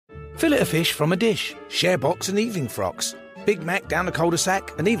Fillet of fish from a dish, share box and evening frocks, Big Mac down a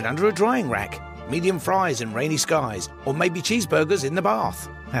cul-de-sac and even under a drying rack, medium fries in rainy skies, or maybe cheeseburgers in the bath.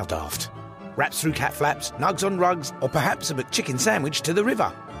 How daft. Wraps through cat flaps, nugs on rugs, or perhaps a McChicken sandwich to the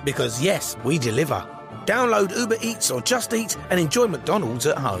river. Because yes, we deliver. Download Uber Eats or Just Eat and enjoy McDonald's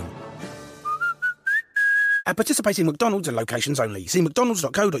at home. At participating McDonald's and locations only. See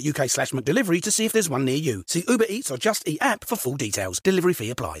mcdonalds.co.uk/McDelivery to see if there's one near you. See Uber Eats or Just Eat app for full details. Delivery fee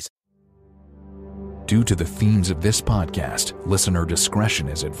applies. Due to the themes of this podcast, listener discretion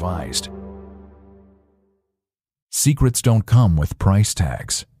is advised. Secrets don't come with price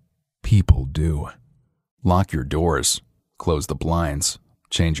tags. People do. Lock your doors, close the blinds,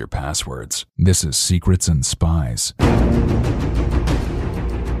 change your passwords. This is Secrets and Spies.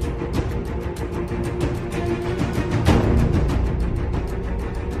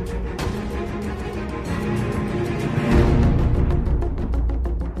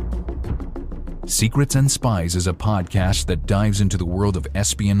 Secrets and Spies is a podcast that dives into the world of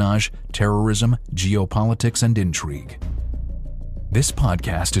espionage, terrorism, geopolitics, and intrigue. This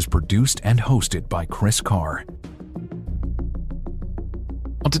podcast is produced and hosted by Chris Carr.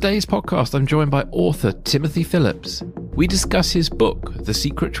 On today's podcast, I'm joined by author Timothy Phillips. We discuss his book, The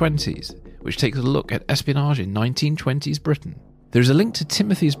Secret Twenties, which takes a look at espionage in 1920s Britain. There's a link to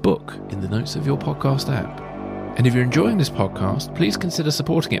Timothy's book in the notes of your podcast app. And if you're enjoying this podcast, please consider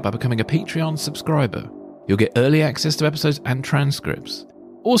supporting it by becoming a Patreon subscriber. You'll get early access to episodes and transcripts.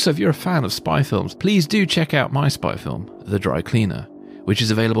 Also, if you're a fan of spy films, please do check out my spy film, The Dry Cleaner, which is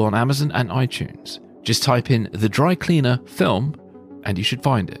available on Amazon and iTunes. Just type in The Dry Cleaner film and you should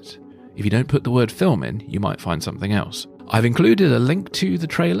find it. If you don't put the word film in, you might find something else. I've included a link to the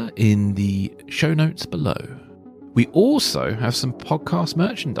trailer in the show notes below. We also have some podcast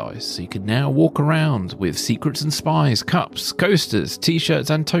merchandise, so you can now walk around with Secrets and Spies, cups, coasters, t-shirts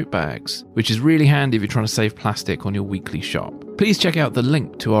and tote bags, which is really handy if you're trying to save plastic on your weekly shop. Please check out the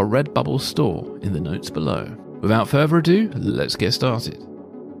link to our Redbubble store in the notes below. Without further ado, let's get started.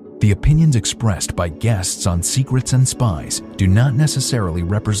 The opinions expressed by guests on Secrets and Spies do not necessarily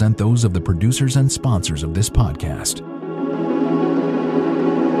represent those of the producers and sponsors of this podcast.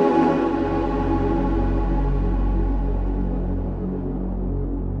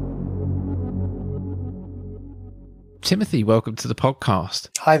 Timothy, welcome to the podcast.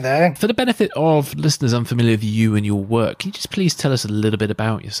 Hi there. For the benefit of listeners unfamiliar with you and your work, can you just please tell us a little bit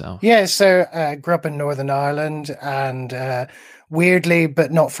about yourself? Yeah, so I grew up in Northern Ireland and weirdly,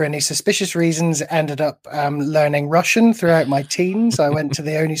 but not for any suspicious reasons, ended up learning Russian throughout my teens. I went to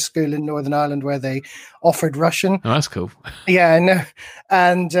the only school in Northern Ireland where they offered Russian. Oh, that's cool. Yeah, I know.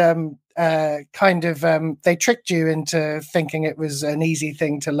 And they tricked you into thinking it was an easy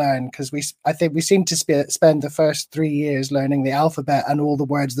thing to learn because I think we seemed to spend the first 3 years learning the alphabet and all the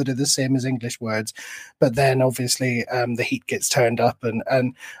words that are the same as English words. But then obviously the heat gets turned up and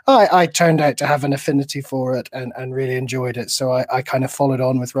I turned out to have an affinity for it and really enjoyed it. So I kind of followed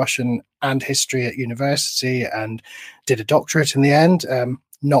on with Russian and history at university and did a doctorate in the end.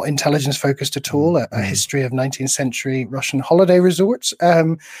 Not intelligence focused at all, a history of 19th century Russian holiday resorts.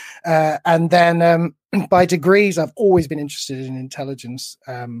 And then by degrees, I've always been interested in intelligence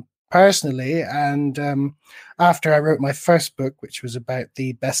personally. And after I wrote my first book, which was about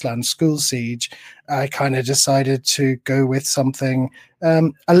the Beslan school siege, I kind of decided to go with something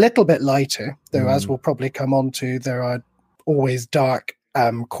a little bit lighter, though as we'll probably come on to, there are always dark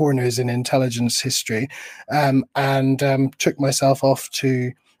corners in intelligence history, and took myself off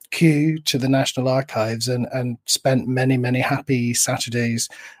to Kew to the National Archives and spent many happy Saturdays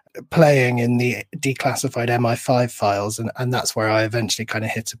playing in the declassified MI5 files, and that's where I eventually kind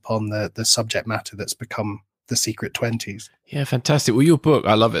of hit upon the subject matter that's become the Secret Twenties. Yeah, fantastic. Well, your book,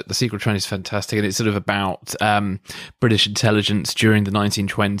 I love it. The Secret Twenties is fantastic. And it's sort of about British intelligence during the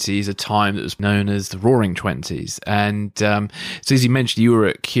 1920s, a time that was known as the Roaring Twenties. And so as you mentioned, you were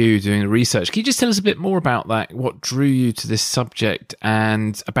at Kew doing the research. Can you just tell us a bit more about that? What drew you to this subject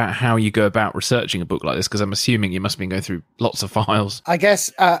and about how you go about researching a book like this? Because I'm assuming you must have been going through lots of files. I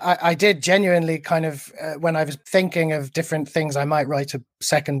guess I did genuinely kind of, when I was thinking of different things I might write a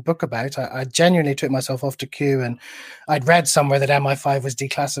second book about, I genuinely took myself off to Kew, and I'd read somewhere that MI5 was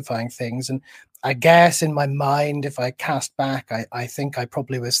declassifying things, and I guess in my mind, if I cast back, I think I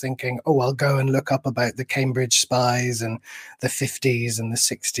probably was thinking, oh, I'll go and look up about the Cambridge spies and the 50s and the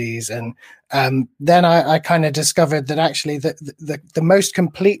 60s, and then I kind of discovered that actually the most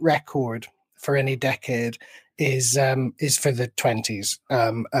complete record for any decade is for the 20s,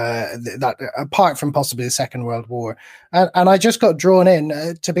 that apart from possibly the Second World War. And I just got drawn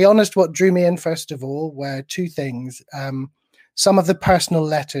in. To be honest, what drew me in, first of all, were two things. some of the personal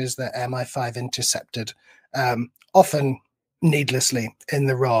letters that MI5 intercepted, often needlessly in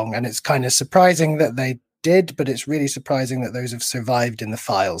the wrong. And it's kind of surprising that they did, but it's really surprising that those have survived in the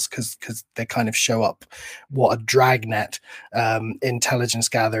files, because they kind of show up what a dragnet intelligence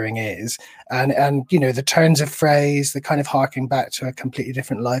gathering is. And you know, the turns of phrase, the kind of harking back to a completely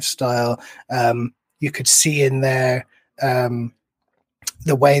different lifestyle. You could see in there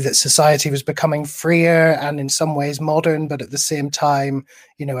the way that society was becoming freer and in some ways modern, but at the same time,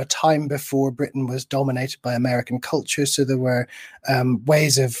 you know, a time before Britain was dominated by American culture. So there were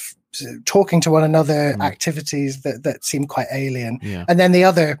ways of talking to one another, activities that seem quite alien. Yeah. And then the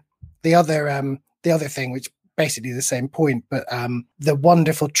other thing, which basically the same point, but the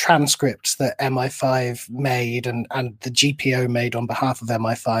wonderful transcripts that MI5 made and the GPO made on behalf of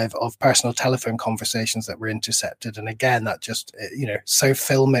MI5 of personal telephone conversations that were intercepted. And again, that just, you know, so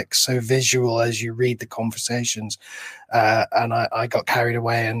filmic, so visual as you read the conversations. And I got carried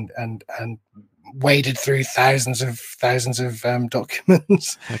away and waded through thousands of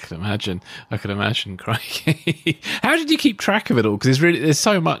documents. I can imagine, crikey. How did you keep track of it all? Because there's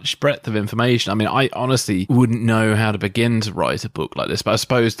so much breadth of information. I mean, I honestly wouldn't know how to begin to write a book like this, but I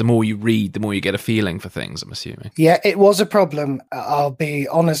suppose the more you read, the more you get a feeling for things, I'm assuming. Yeah, it was a problem. I'll be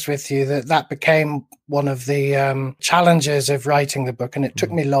honest with you that became one of the challenges of writing the book, and it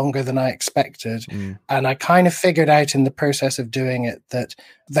took me longer than I expected. And I kind of figured out in the process of doing it that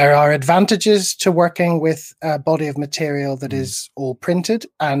there are advantages to working with a body of material that is all printed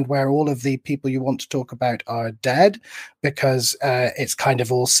and where all of the people you want to talk about are dead, because it's kind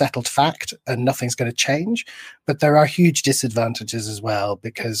of all settled fact and nothing's going to change. But there are huge disadvantages as well,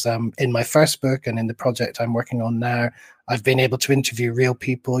 because in my first book and in the project I'm working on now, I've been able to interview real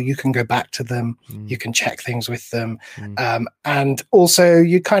people. You can go back to them. You can check things with them. And also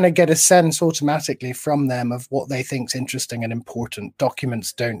you kind of get a sense automatically from them of what they think's interesting and important.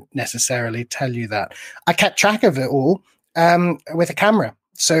 Documents don't necessarily tell you that. I kept track of it all with a camera.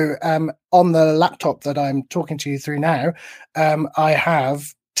 So on the laptop that I'm talking to you through now, I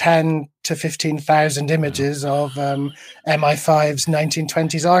have 10 to 15,000 images of MI5's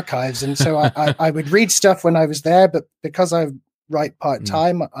 1920s archives. And so I would read stuff when I was there, but because I write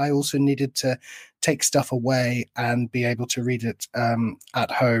part-time, I also needed to take stuff away and be able to read it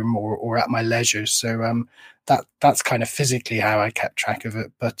at home or at my leisure. So that's kind of physically how I kept track of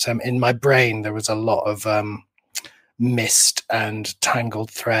it. But in my brain, there was a lot of mist and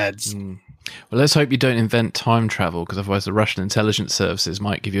tangled threads. Well, let's hope you don't invent time travel, because otherwise the Russian intelligence services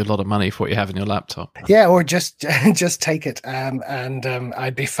might give you a lot of money for what you have in your laptop. Yeah, or just take it and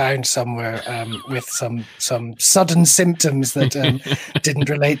I'd be found somewhere with some sudden symptoms that didn't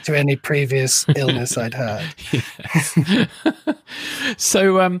relate to any previous illness I'd had.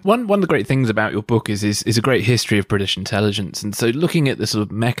 So one of the great things about your book is a great history of British intelligence. And so looking at the sort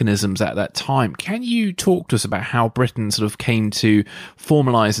of mechanisms at that time, can you talk to us about how Britain sort of came to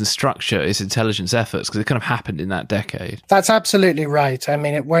formalise and structure its intelligence efforts, because it kind of happened in that decade? That's absolutely right. I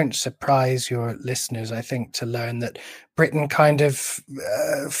mean, it won't surprise your listeners, I think, to learn that Britain kind of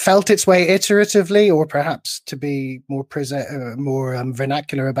felt its way iteratively, or perhaps to be more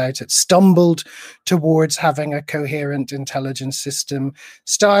vernacular about it, stumbled towards having a coherent intelligence system,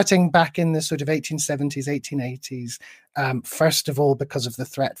 starting back in the sort of 1870s, 1880s. First of all, because of the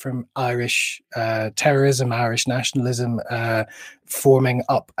threat from Irish terrorism, Irish nationalism, forming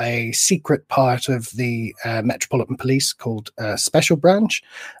up a secret part of the Metropolitan Police called Special Branch.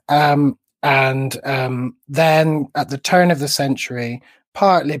 And then at the turn of the century,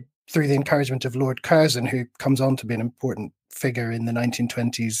 partly through the encouragement of Lord Curzon, who comes on to be an important figure in the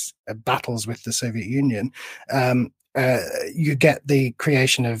 1920s battles with the Soviet Union, you get the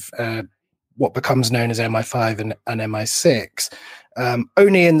creation of what becomes known as MI5 and MI6.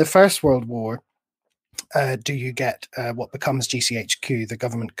 Only in the First World War do you get what becomes GCHQ, the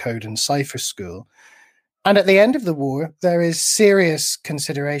Government Code and Cipher School. And at the end of the war, there is serious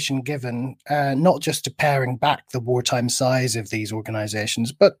consideration given not just to paring back the wartime size of these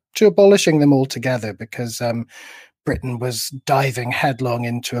organizations, but to abolishing them altogether, because Britain was diving headlong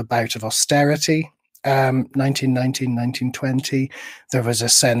into a bout of austerity. 1919, 1920, there was a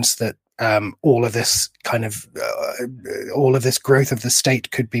sense that all of this growth of the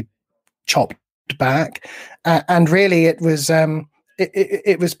state could be chopped back, and really it was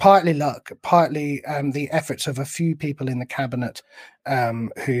partly luck, partly the efforts of a few people in the cabinet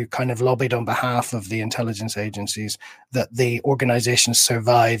who kind of lobbied on behalf of the intelligence agencies that the organizations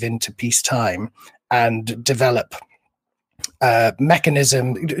survive into peacetime and develop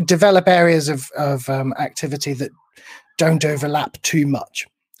develop areas of activity that don't overlap too much.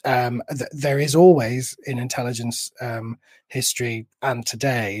 there is always in intelligence history and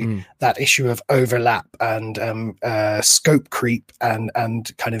today that issue of overlap and scope creep and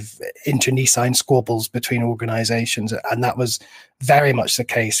kind of internecine squabbles between organizations, and that was very much the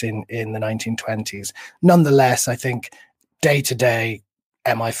case in the 1920s. Nonetheless, I think day to day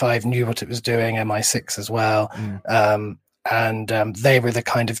MI5 knew what it was doing, MI6 as well. And they were the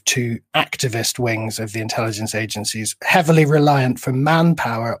kind of two activist wings of the intelligence agencies, heavily reliant for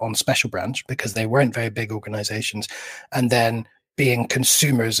manpower on Special Branch because they weren't very big organizations, and then being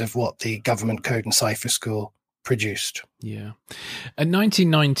consumers of what the government code and cipher school produced. Yeah. And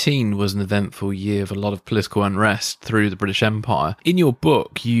 1919 was an eventful year of a lot of political unrest through the British Empire. In your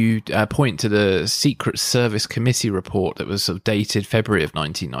book, you point to the Secret Service Committee report that was sort of dated February of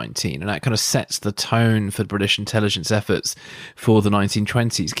 1919, and that kind of sets the tone for British intelligence efforts for the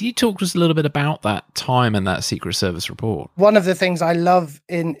 1920s. Can you talk to us a little bit about that time and that Secret Service report? One of the things I love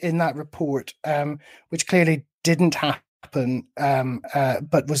in that report, which clearly didn't happen,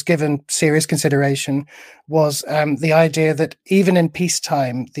 but was given serious consideration, was the idea that even in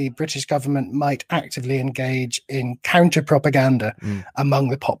peacetime, the British government might actively engage in counter-propaganda among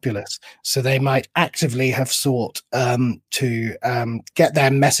the populace. So they might actively have sought to get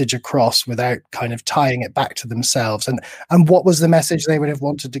their message across without kind of tying it back to themselves. And what was the message they would have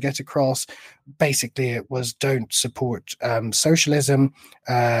wanted to get across? Basically, it was don't support socialism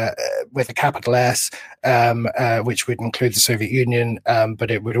with a capital S, which would include the Soviet Union,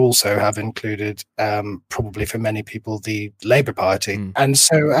 but it would also have included, probably for many people, the Labour Party. And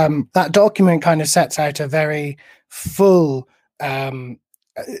so that document kind of sets out a very full, a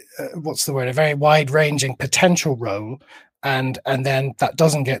very wide-ranging potential role, and then that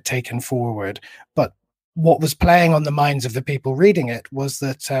doesn't get taken forward. But what was playing on the minds of the people reading it was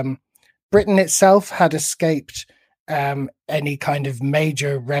that Britain itself had escaped any kind of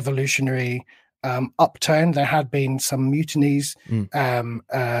major revolutionary upturn. There had been some mutinies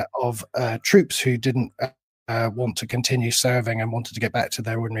of troops who didn't want to continue serving and wanted to get back to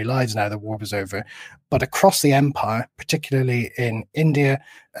their ordinary lives now the war was over. But across the empire, particularly in India,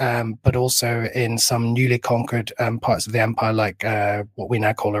 but also in some newly conquered parts of the empire, like what we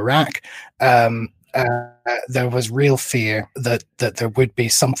now call Iraq, there was real fear that there would be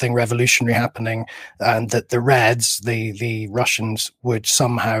something revolutionary happening, and that the Reds, the Russians, would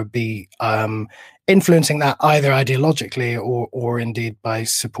somehow be influencing that either ideologically or indeed by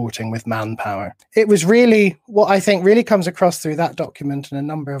supporting with manpower. It was really what I think really comes across through that document and a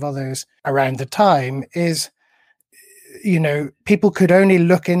number of others around the time is, people could only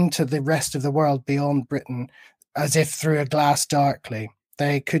look into the rest of the world beyond Britain as if through a glass darkly.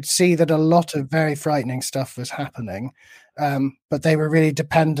 They could see that a lot of very frightening stuff was happening, but they were really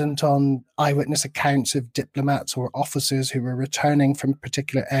dependent on eyewitness accounts of diplomats or officers who were returning from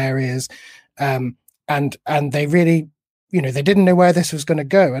particular areas. And they really, they didn't know where this was going to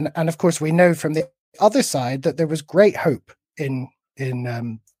go. And of course, we know from the other side that there was great hope in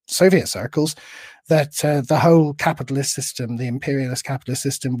Soviet circles that the whole capitalist system, the imperialist capitalist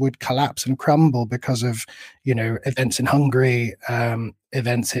system, would collapse and crumble because of, events in Hungary,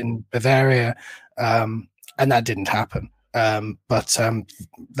 events in Bavaria, and that didn't happen. But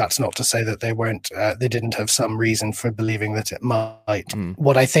that's not to say that they didn't have some reason for believing that it might.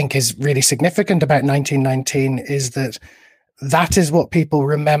 What I think is really significant about 1919 is that is what people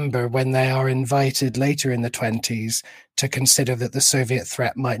remember when they are invited later in the 20s to consider that the Soviet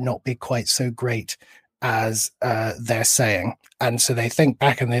threat might not be quite so great as they're saying. And so they think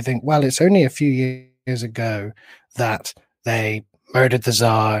back and they think, well, it's only a few years ago that they murdered the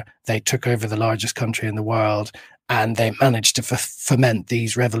Tsar, they took over the largest country in the world, and they managed to foment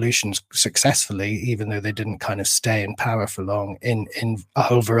these revolutions successfully, even though they didn't kind of stay in power for long in a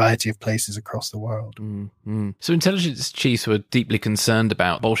whole variety of places across the world. So intelligence chiefs were deeply concerned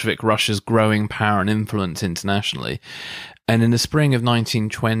about Bolshevik Russia's growing power and influence internationally. And in the spring of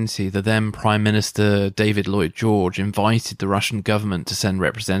 1920, the then Prime Minister David Lloyd George invited the Russian government to send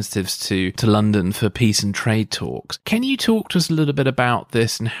representatives to London for peace and trade talks. Can you talk to us a little bit about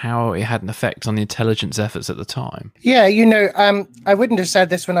this and how it had an effect on the intelligence efforts at the time? Yeah, I wouldn't have said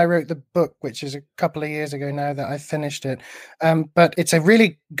this when I wrote the book, which is a couple of years ago now that I finished it. But it's a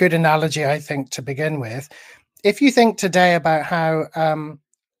really good analogy, I think, to begin with. If you think today about how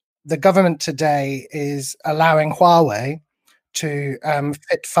the government today is allowing Huawei to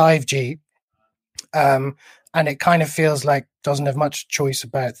fit 5G, and it kind of feels like doesn't have much choice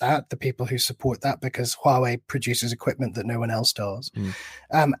about that, the people who support that, because Huawei produces equipment that no one else does.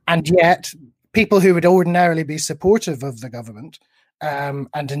 And yet people who would ordinarily be supportive of the government,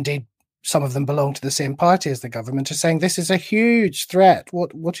 and indeed some of them belong to the same party as the government, are saying this is a huge threat.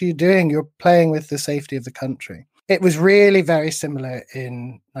 What are you doing? You're playing with the safety of the country. It was really very similar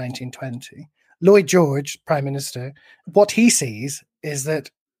in 1920. Lloyd George, Prime Minister, what he sees is that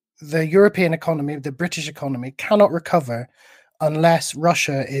the European economy, the British economy, cannot recover unless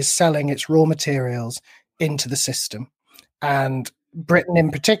Russia is selling its raw materials into the system. And Britain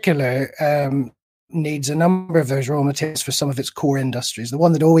in particular needs a number of those raw materials for some of its core industries. The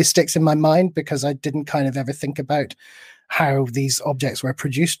one that always sticks in my mind, because I didn't kind of ever think about how these objects were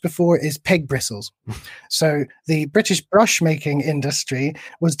produced before, is pig bristles. So the British brush making industry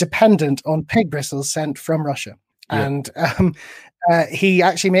was dependent on pig bristles sent from Russia. Yeah. And he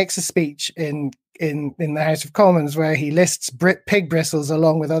actually makes a speech in the House of Commons where he lists pig bristles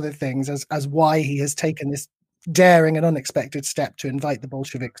along with other things as why he has taken this daring and unexpected step to invite the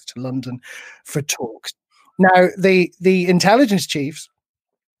Bolsheviks to London for talks. Now, the intelligence chiefs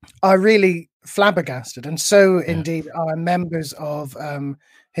are really flabbergasted, and so indeed are members of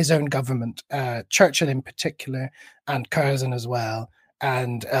his own government, Churchill in particular, and Curzon as well.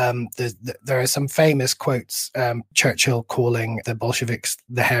 And there are some famous quotes, Churchill calling the Bolsheviks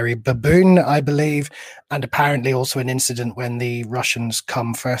the hairy baboon, I believe, and apparently also an incident when the Russians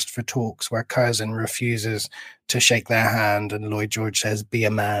come first for talks where Curzon refuses to shake their hand and Lloyd George says, "Be a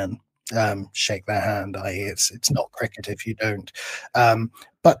man, shake their hand," i.e. it's not cricket if you don't.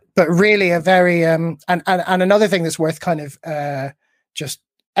 But really a very, and another thing that's worth kind of just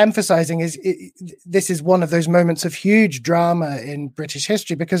emphasizing is this is one of those moments of huge drama in British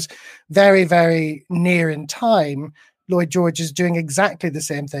history, because very, very near in time, Lloyd George is doing exactly the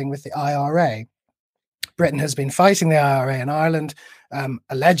same thing with the IRA. Britain has been fighting the IRA in Ireland,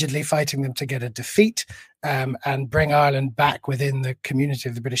 allegedly fighting them to get a defeat and bring Ireland back within the community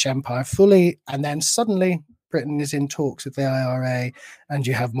of the British Empire fully. And then suddenly Britain is in talks with the IRA, and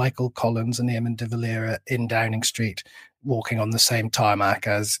you have Michael Collins and Eamon de Valera in Downing Street walking on the same tarmac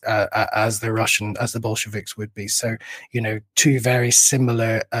as the Bolsheviks would be. So, two very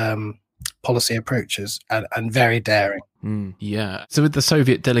similar policy approaches and very daring. Yeah. So with the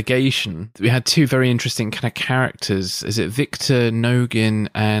Soviet delegation, we had two very interesting kind of characters. Is it Viktor Nogin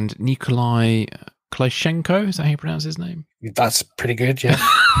and Nikolai Klyshenko? Is that how you pronounce his name? That's pretty good, yeah.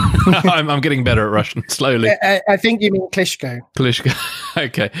 I'm getting better at Russian slowly. I think you mean Klitschko. Klitschko.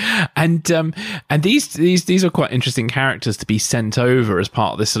 Okay. And these are quite interesting characters to be sent over as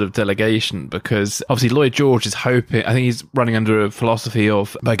part of this sort of delegation, because obviously Lloyd George is hoping, I think he's running under a philosophy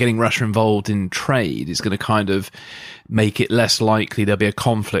of, by getting Russia involved in trade, is going to kind of make it less likely there'll be a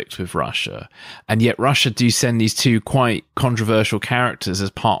conflict with Russia. And yet Russia do send these two quite controversial characters as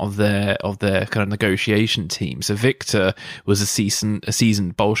part of their kind of negotiation team. So Victor was a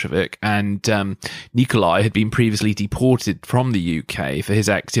seasoned Bolshevik, and Nikolai had been previously deported from the UK for his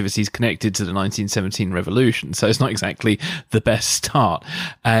activities connected to the 1917 revolution. So it's not exactly the best start.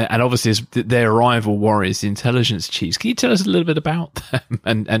 And obviously their rival warriors, the intelligence chiefs. Can you tell us a little bit about them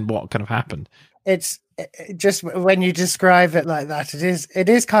and what kind of happened? It's just, when you describe it like that, it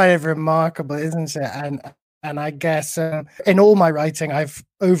is kind of remarkable, isn't it? And I guess in all my writing, I've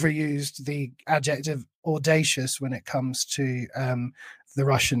overused the adjective audacious when it comes to the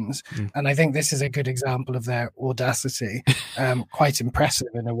Russians, and I think this is a good example of their audacity. Quite impressive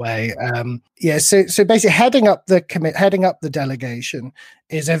in a way. So basically, heading up the delegation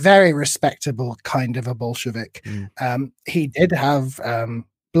is a very respectable kind of a Bolshevik. He did have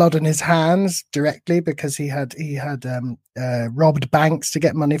blood on his hands directly, because he had robbed banks to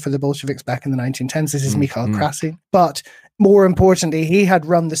get money for the Bolsheviks back in the 1910s. This is Mikhail Krasny. But more importantly, he had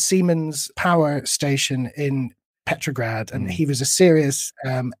run the Siemens power station in Petrograd, and he was a serious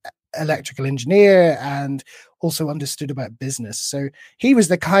electrical engineer and also understood about business. So he was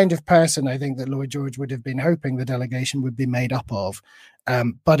the kind of person, I think, that Lloyd George would have been hoping the delegation would be made up of.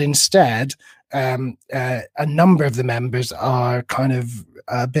 But instead, a number of the members are kind of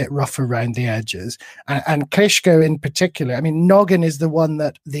a bit rough around the edges. And Klitschko in particular, I mean, Noggin is the one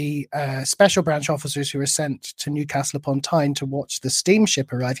that the special branch officers who are sent to Newcastle upon Tyne to watch the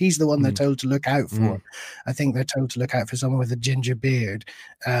steamship arrive, he's the one they're told to look out for. I think they're told to look out for someone with a ginger beard,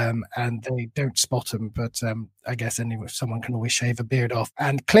 and they don't spot him, but I guess anyway, someone can always shave a beard off.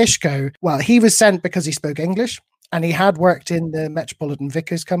 And Klitschko, well, he was sent because he spoke English, and he had worked in the Metropolitan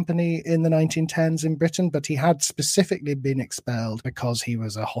Vickers Company in the 1910s in Britain, but he had specifically been expelled because he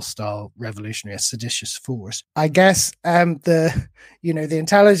was a hostile revolutionary, a seditious force. I guess the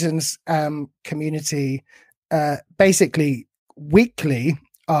intelligence community basically weekly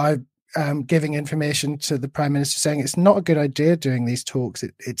are giving information to the prime minister saying it's not a good idea doing these talks.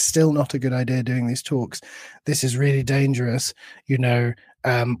 It's still not a good idea doing these talks. This is really dangerous. We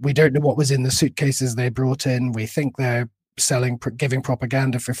don't know what was in the suitcases they brought in. We think they're giving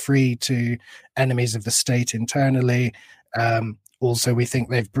propaganda for free to enemies of the state internally. Also, we think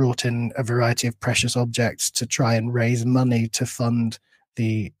they've brought in a variety of precious objects to try and raise money to fund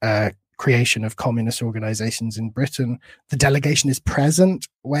the creation of communist organizations in Britain. The delegation is present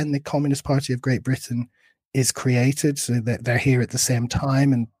when the Communist Party of Great Britain is created, so that they're here at the same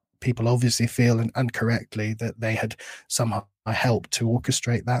time, and people obviously feel, and correctly, that they had somehow helped to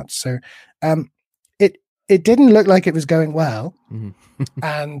orchestrate that. So it didn't look like it was going well. Mm-hmm.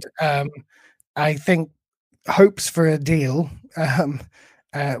 And I think hopes for a deal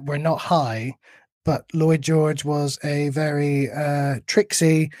were not high, but Lloyd George was a very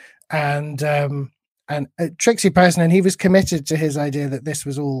tricksy and a tricksy person, and he was committed to his idea that this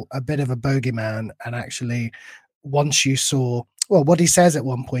was all a bit of a bogeyman. And actually, once you saw, well, what he says at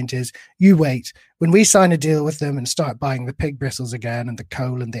one point is, you wait, when we sign a deal with them and start buying the pig bristles again and the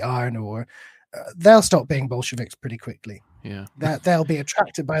coal and the iron ore, they'll stop being Bolsheviks pretty quickly. Yeah, that they'll be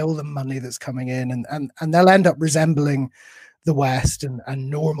attracted by all the money that's coming in, and they'll end up resembling the West and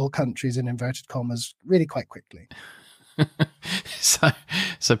normal countries in inverted commas really quite quickly.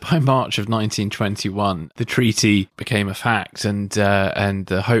 So by March of 1921, the treaty became a fact, and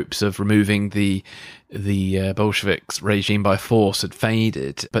the hopes of removing the Bolsheviks regime by force had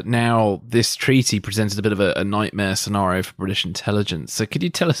faded. But now this treaty presented a bit of a nightmare scenario for British intelligence. So could you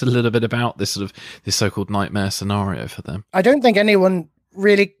tell us a little bit about this so-called nightmare scenario for them? I don't think anyone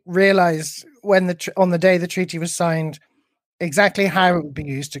really realized on the day the treaty was signed exactly how it would be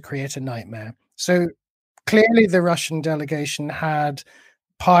used to create a nightmare. So clearly the Russian delegation had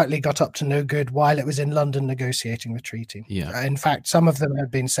partly got up to no good while it was in London negotiating the treaty. Yeah. In fact, some of them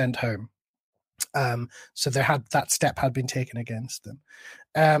had been sent home. So that step had been taken against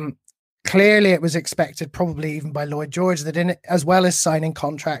them. Clearly it was expected, probably even by Lloyd George, that as well as signing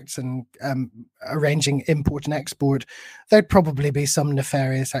contracts and arranging import and export, there'd probably be some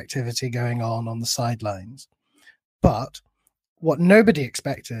nefarious activity going on the sidelines. But what nobody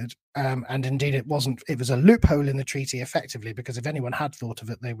expected, and indeed it was a loophole in the treaty effectively, because if anyone had thought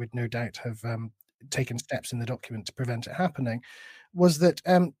of it, they would no doubt have taken steps in the document to prevent it happening, was that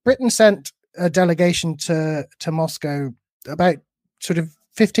Britain sent a delegation to Moscow, about sort of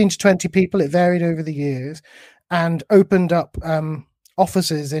 15 to 20 people, it varied over the years, and opened up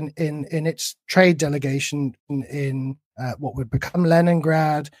offices in its trade delegation in what would become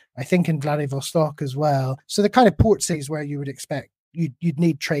Leningrad, I think in Vladivostok as well. So the kind of port cities where you would expect you'd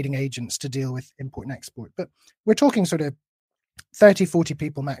need trading agents to deal with import and export. But we're talking sort of 30, 40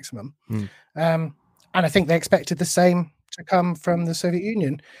 people maximum. And I think they expected the same to come from the Soviet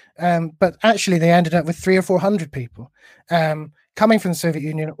Union. But actually they ended up with 300 or 400 people coming from the Soviet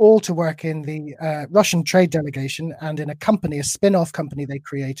Union, all to work in the Russian trade delegation and in a spin-off company they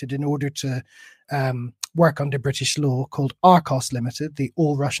created in order to work under British law, called ARCOS Limited, the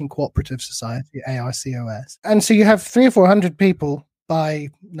All Russian Cooperative Society, ARCOS. And so you have 300 or 400 people by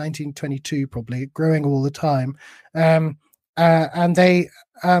 1922, probably, growing all the time. And they,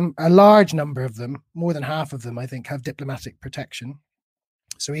 a large number of them, more than half of them, I think, have diplomatic protection.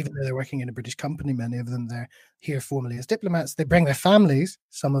 So even though they're working in a British company, many of them, they're here formally as diplomats. They bring their families,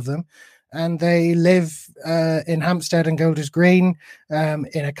 some of them, and they live in Hampstead and Golders Green in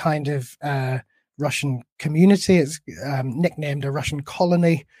a kind of Russian community. It's nicknamed a Russian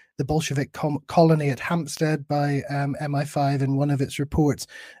colony, the Bolshevik colony at Hampstead by MI5 in one of its reports.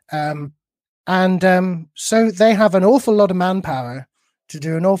 So they have an awful lot of manpower to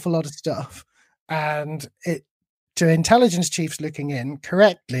do an awful lot of stuff. And to intelligence chiefs looking in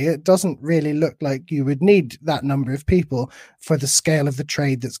correctly, it doesn't really look like you would need that number of people for the scale of the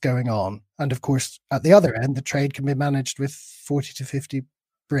trade that's going on. And of course, at the other end, the trade can be managed with 40 to 50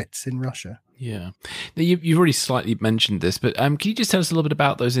 Brits in Russia. Yeah. Now, you've already slightly mentioned this, but can you just tell us a little bit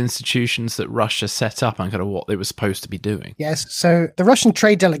about those institutions that Russia set up and kind of what they were supposed to be doing? Yes. So the Russian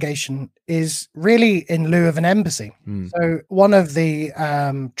trade delegation is really in lieu of an embassy. So one of the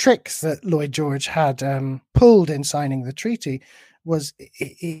tricks that Lloyd George had pulled in signing the treaty was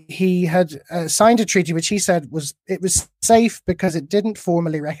he had signed a treaty which he said was safe because it didn't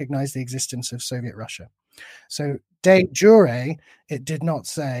formally recognize the existence of Soviet Russia. So de jure, it did not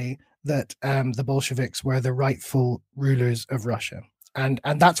say that the Bolsheviks were the rightful rulers of Russia. And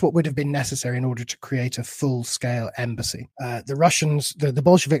that's what would have been necessary in order to create a full-scale embassy. The Russians, the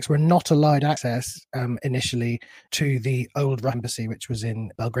Bolsheviks, were not allowed access initially to the old embassy, which was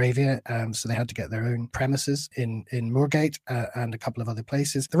in Belgravia. So they had to get their own premises in Moorgate and a couple of other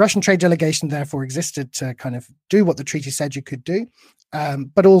places. The Russian trade delegation therefore existed to kind of do what the treaty said you could do,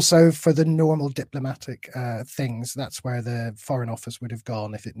 but also for the normal diplomatic things. That's where the Foreign Office would have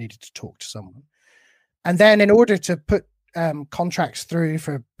gone if it needed to talk to someone. And then in order to put contracts through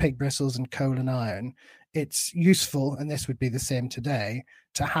for pig bristles and coal and iron, it's useful, and this would be the same today,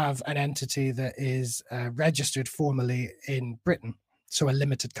 to have an entity that is registered formally in Britain, so a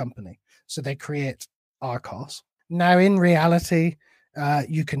limited company. So they create Arcos. Now, in reality,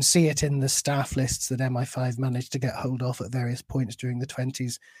 you can see it in the staff lists that MI5 managed to get hold of at various points during the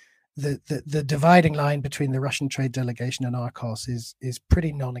 20s. The dividing line between the Russian trade delegation and Arcos is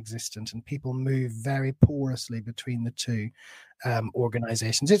pretty non-existent, and people move very porously between the two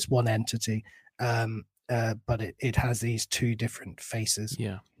organizations. It's one entity, but it has these two different faces.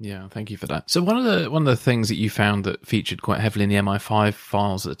 Yeah. Thank you for that. So one of the things that you found that featured quite heavily in the MI5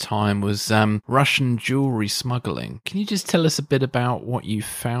 files at the time was Russian jewelry smuggling. Can you just tell us a bit about what you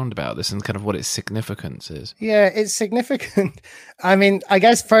found about this and kind of what its significance is? Yeah, it's significant. I mean, I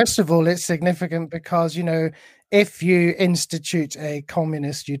guess first of all, it's significant because, you know, if you institute a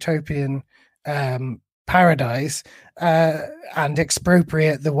communist utopian paradise and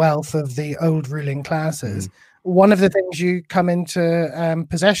expropriate the wealth of the old ruling classes, one of the things you come into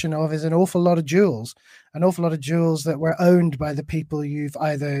possession of is an awful lot of jewels that were owned by the people you've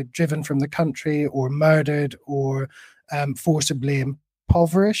either driven from the country or murdered or forcibly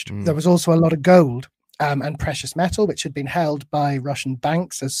impoverished. There was also a lot of gold and precious metal, which had been held by Russian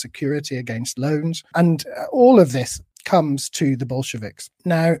banks as security against loans. And all of this comes to the Bolsheviks.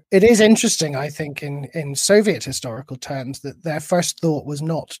 Now, it is interesting, I think, in Soviet historical terms, that their first thought was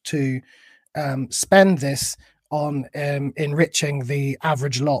not to spend this on enriching the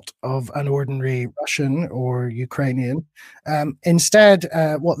average lot of an ordinary Russian or Ukrainian. Instead,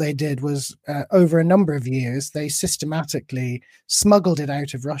 what they did was, over a number of years, they systematically smuggled it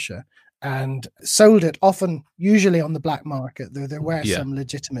out of Russia and sold it, usually on the black market, though there were some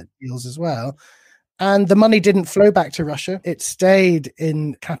legitimate deals as well. And the money didn't flow back to Russia. It stayed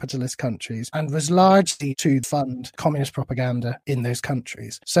in capitalist countries and was largely to fund communist propaganda in those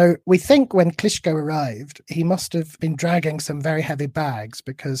countries. So we think when Klitschko arrived, he must have been dragging some very heavy bags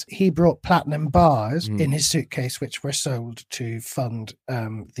because he brought platinum bars in his suitcase, which were sold to fund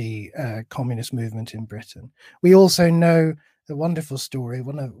the communist movement in Britain. We also know the wonderful story,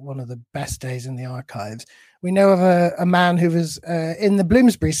 one of the best days in the archives. We know of a man who was in the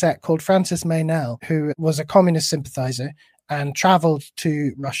Bloomsbury set called Francis Meynell, who was a communist sympathizer and traveled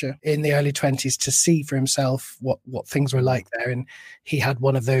to Russia in the early 20s to see for himself what things were like there. And he had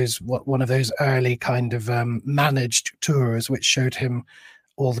one of those early kind of managed tours, which showed him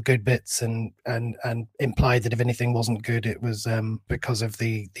all the good bits and implied that if anything wasn't good, it was because of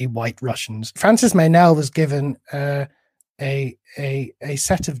the white Russians. Francis Meynell was given a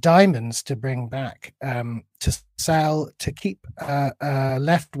set of diamonds to bring back to sell, to keep a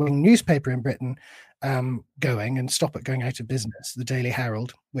left-wing newspaper in Britain going and stop it going out of business, the Daily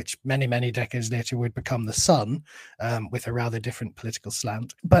Herald, which many decades later would become the Sun, with a rather different political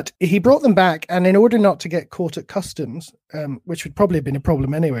slant. But he brought them back, and in order not to get caught at customs, which would probably have been a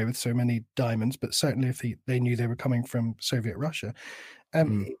problem anyway with so many diamonds, but certainly if they knew they were coming from Soviet Russia,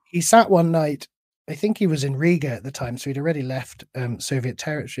 he sat one night. I think he was in Riga at the time, so he'd already left Soviet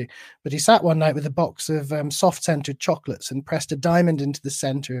territory. But he sat one night with a box of soft-scented chocolates and pressed a diamond into the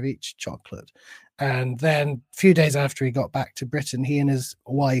center of each chocolate. And then a few days after he got back to Britain, he and his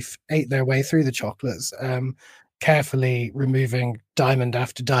wife ate their way through the chocolates, carefully removing diamond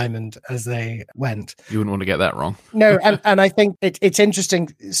after diamond as they went. You wouldn't want to get that wrong. No, and I think it's interesting.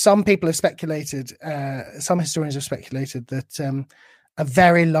 Some people have speculated, some historians have speculated that a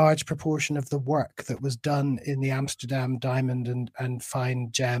very large proportion of the work that was done in the Amsterdam diamond and fine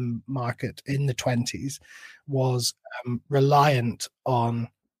gem market in the 20s was reliant on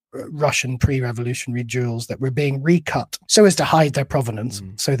Russian pre-revolutionary jewels that were being recut so as to hide their provenance,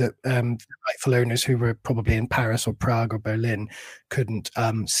 so that the rightful owners, who were probably in Paris or Prague or Berlin, couldn't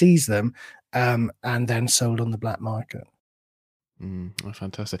seize them and then sold on the black market. Oh,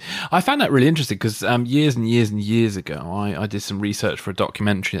 fantastic. I found that really interesting because years and years and years ago, I did some research for a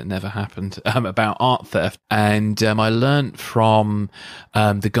documentary that never happened about art theft. And I learnt from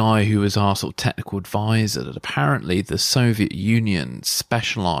the guy who was our sort of technical advisor that apparently the Soviet Union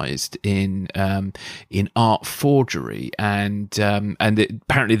specialized in art forgery, and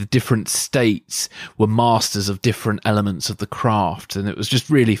apparently the different states were masters of different elements of the craft. And it was just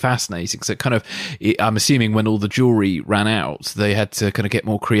really fascinating. So I'm assuming when all the jewelry ran out, they had to kind of get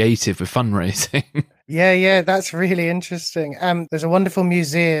more creative with fundraising. Yeah, that's really interesting. There's a wonderful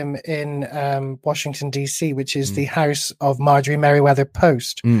museum in Washington, D.C., which is the house of Marjorie Merriweather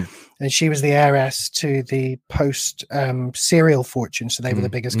Post. And she was the heiress to the Post cereal fortune. So they were the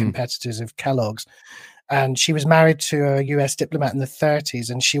biggest competitors of Kellogg's. And she was married to a US diplomat in the 30s.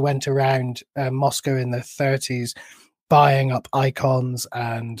 And she went around Moscow in the 30s buying up icons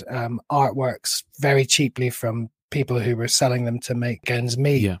and artworks very cheaply from people who were selling them to make ends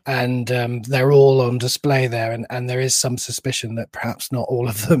meet. Yeah. And they're all on display there. And there is some suspicion that perhaps not all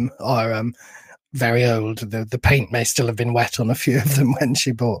of them are very old. The paint may still have been wet on a few of them when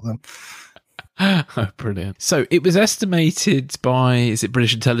she bought them. Oh, brilliant. So it was estimated by, is it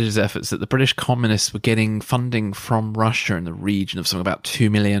British intelligence efforts, that the British communists were getting funding from Russia in the region of something about £2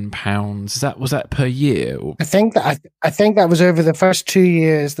 million. Was that per year? Or? I think that was over the first 2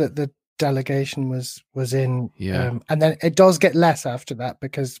 years that the delegation was in. Yeah. And then it does get less after that,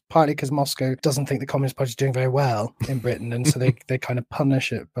 partly because Moscow doesn't think the Communist Party is doing very well in Britain, and so they kind of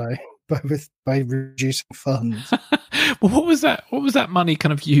punish it by reducing funds. Well, what was that money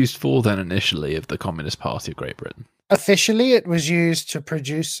kind of used for then initially of the Communist Party of Great Britain? Officially, it was used to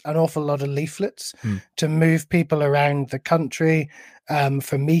produce an awful lot of leaflets, to move people around the country,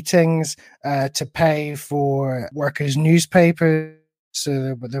 for meetings, to pay for workers' newspapers.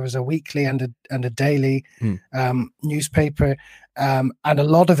 So there was a weekly and a daily newspaper, and a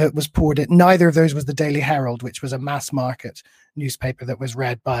lot of it was poured in. Neither of those was the Daily Herald, which was a mass market newspaper that was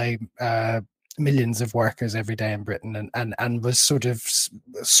read by millions of workers every day in Britain, and was sort of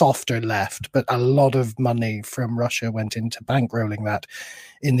softer left. But a lot of money from Russia went into bankrolling that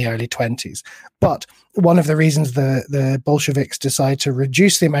in the early 20s. But one of the reasons the Bolsheviks decide to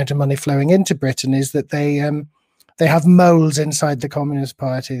reduce the amount of money flowing into Britain is that they have moles inside the Communist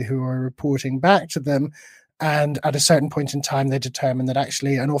Party who are reporting back to them. And at a certain point in time, they determine that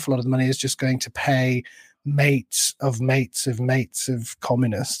actually an awful lot of the money is just going to pay mates of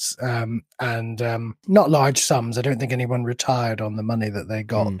communists, and not large sums. I don't think anyone retired on the money that they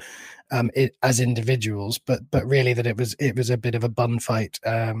got as individuals, but really that it was a bit of a bun fight,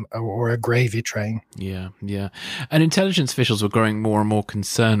 or a gravy train. Yeah. And intelligence officials were growing more and more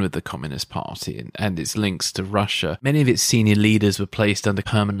concerned with the Communist Party and its links to Russia. Many of its senior leaders were placed under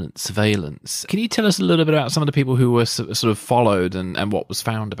permanent surveillance. Can you tell us a little bit about some of the people who were sort of followed and what was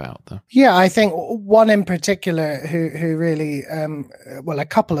found about them? Yeah, I think one in particular who really, a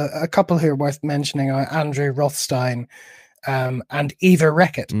couple who are worth mentioning are Andrew Rothstein and Eva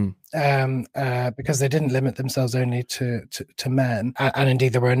Reckitt, because they didn't limit themselves only to men. And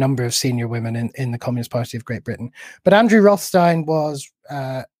indeed, there were a number of senior women in the Communist Party of Great Britain. But Andrew Rothstein was,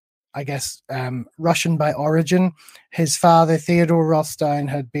 Russian by origin. His father, Theodore Rothstein,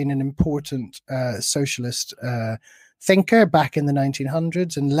 had been an important socialist thinker back in the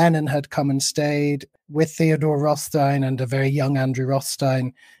 1900s, and Lenin had come and stayed with Theodore Rothstein and a very young Andrew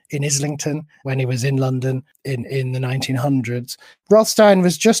Rothstein in Islington when he was in London in the 1900s. Rothstein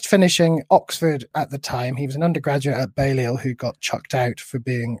was just finishing Oxford at the time. He was an undergraduate at Balliol who got chucked out for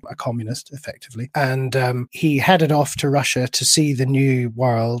being a communist, effectively. And he headed off to Russia to see the new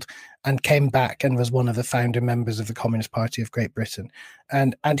world and came back and was one of the founder members of the Communist Party of Great Britain.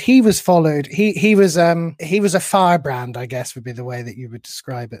 And he was followed. He was a firebrand, I guess, would be the way that you would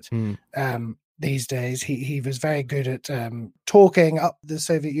describe it. These days, he was very good at talking up the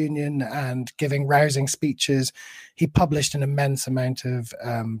Soviet Union and giving rousing speeches. He published an immense amount of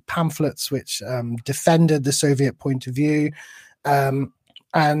pamphlets which defended the Soviet point of view.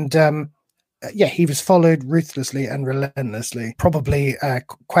 He was followed ruthlessly and relentlessly. Probably a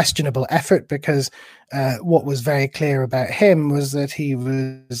questionable effort, because what was very clear about him was that he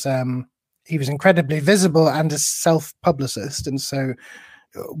was incredibly visible and a self-publicist, and so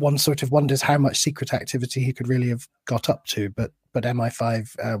one sort of wonders how much secret activity he could really have got up to, but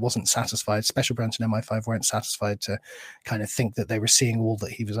MI5 wasn't satisfied. Special Branch and MI5 weren't satisfied to kind of think that they were seeing all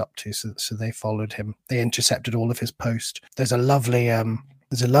that he was up to, so they followed him. They intercepted all of his post. There's a lovely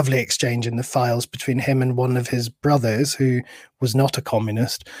exchange in the files between him and one of his brothers, who was not a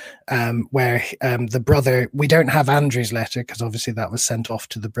communist, where the brother, we don't have Andrew's letter because obviously that was sent off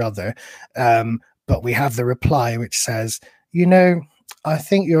to the brother, but we have the reply which says, I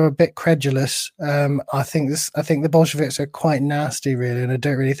think you're a bit credulous. I think the Bolsheviks are quite nasty, really, and I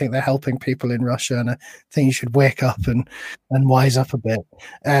don't really think they're helping people in Russia. And I think you should wake up and wise up a bit.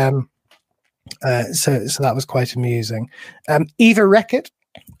 So that was quite amusing. Eva Reckitt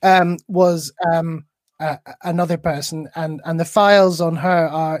was another person, and the files on her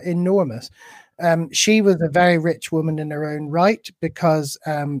are enormous. She was a very rich woman in her own right, because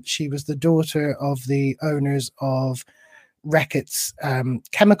she was the daughter of the owners of Reckitt's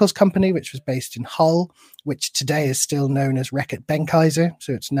chemicals company, which was based in Hull, which today is still known as Reckitt Benckiser.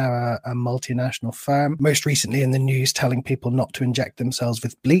 So it's now a multinational firm, most recently in the news telling people not to inject themselves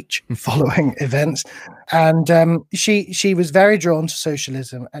with bleach following events. And she was very drawn to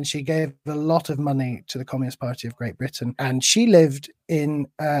socialism, and she gave a lot of money to the Communist Party of Great Britain. And she lived in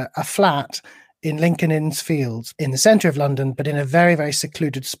a flat in Lincoln Inn's Fields in the centre of London, but in a very, very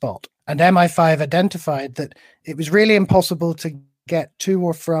secluded spot. And MI5 identified that it was really impossible to get to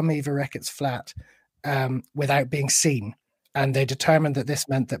or from Eva Reckitt's flat without being seen. And they determined that this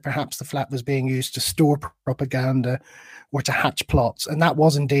meant that perhaps the flat was being used to store propaganda or to hatch plots. And that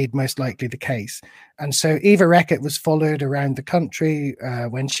was indeed most likely the case. And so Eva Reckitt was followed around the country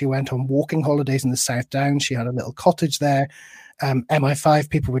when she went on walking holidays in the South Downs. She had a little cottage there. MI5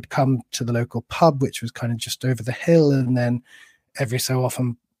 people would come to the local pub, which was kind of just over the hill, and then every so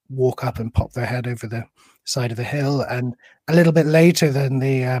often walk up and pop their head over the side of the hill. And a little bit later than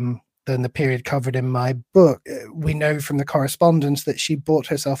the period covered in my book, we know from the correspondence that she bought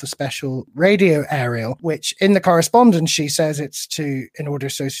herself a special radio aerial, which in the correspondence she says it's in order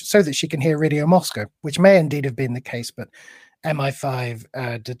so that she can hear Radio Moscow, which may indeed have been the case, but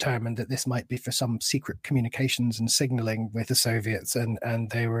MI5 determined that this might be for some secret communications and signaling with the Soviets, and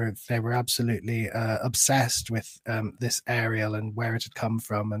they were absolutely obsessed with this aerial and where it had come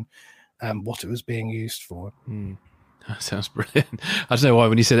from and what it was being used for. That sounds brilliant. I don't know why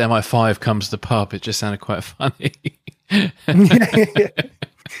when you said MI5 comes to the pub, it just sounded quite funny.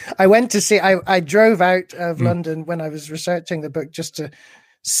 I went to see. I drove out of London when I was researching the book just to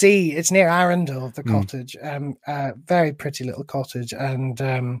see. It's near Arundel, the cottage, very pretty little cottage, and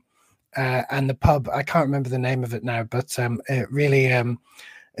the pub, I can't remember the name of it now, but it really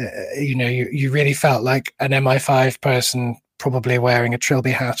you really felt like an MI5 person, probably wearing a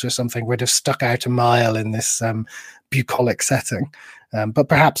trilby hat or something, would have stuck out a mile in this bucolic setting, but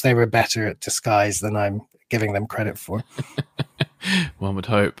perhaps they were better at disguise than I'm giving them credit for. One would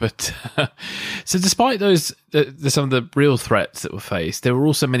hope. But so despite those some of the real threats that were faced, there were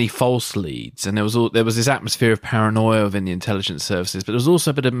also many false leads, and there was this atmosphere of paranoia within the intelligence services, but there was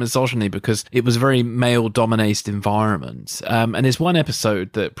also a bit of misogyny because it was a very male dominated environment. And there's one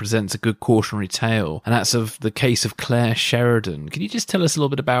episode that presents a good cautionary tale, and that's of the case of Claire Sheridan. Can you just tell us a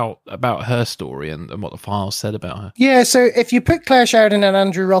little bit about her story and what the files said about her? Yeah, so if you put Claire Sheridan and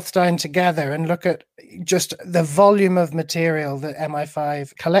Andrew Rothstein together and look at just the volume of material that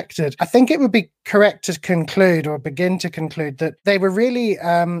MI5 collected, I think it would be correct to conclude, or begin to conclude, that they were really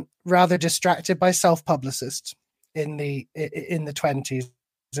rather distracted by self-publicists in the 20s,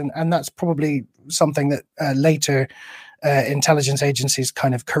 and that's probably something that later intelligence agencies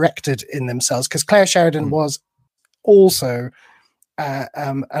kind of corrected in themselves, because Claire Sheridan was also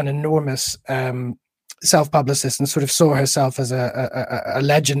an enormous self-publicist and sort of saw herself as a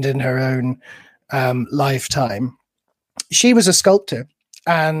legend in her own lifetime. She was a sculptor,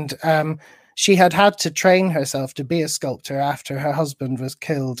 and she had to train herself to be a sculptor after her husband was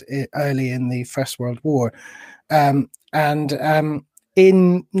killed early in the First World War. And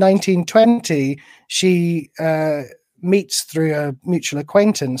in 1920, she meets through a mutual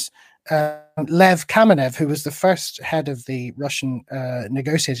acquaintance Lev Kamenev, who was the first head of the Russian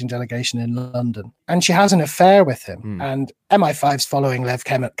negotiating delegation in London. And she has an affair with him. And MI5's following Lev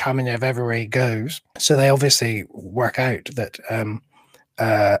Kamenev everywhere he goes. So they obviously work out that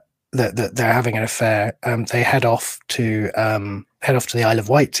that they're having an affair. They head off to the Isle of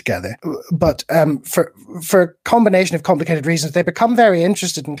Wight together. But for a combination of complicated reasons, they become very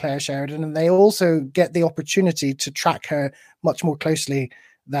interested in Claire Sheridan, and they also get the opportunity to track her much more closely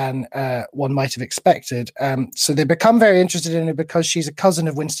than one might have expected. So they become very interested in her because she's a cousin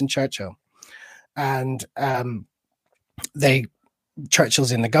of Winston Churchill. And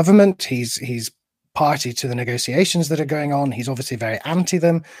Churchill's in the government. He's party to the negotiations that are going on. He's obviously very anti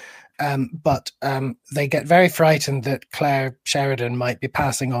them. But they get very frightened that Claire Sheridan might be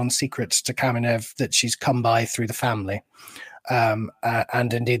passing on secrets to Kamenev that she's come by through the family.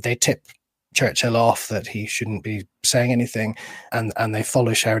 And indeed, they tip Churchill off that he shouldn't be saying anything, and they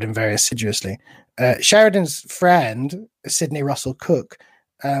follow Sheridan very assiduously. Sheridan's friend, Sidney Russell Cook,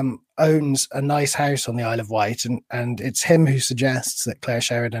 owns a nice house on the Isle of Wight, and it's him who suggests that Claire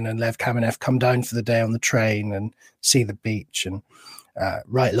Sheridan and Lev Kamenev come down for the day on the train and see the beach and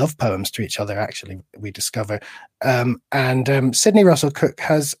write love poems to each other, actually, we discover. Sidney Russell Cooke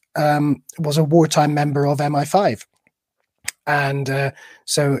was a wartime member of MI5. And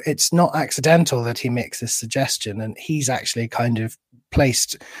so it's not accidental that he makes this suggestion, and he's actually kind of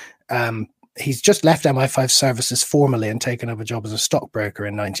placed... he's just left MI5 services formally and taken up a job as a stockbroker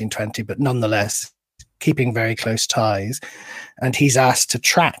in 1920, but nonetheless keeping very close ties. And he's asked to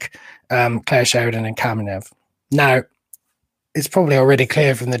track Claire Sheridan and Kamenev. Now, it's probably already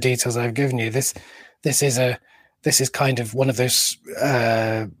clear from the details I've given you. This is kind of one of those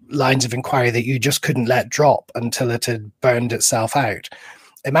lines of inquiry that you just couldn't let drop until it had burned itself out.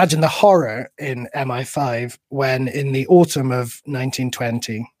 Imagine the horror in MI5 when, in the autumn of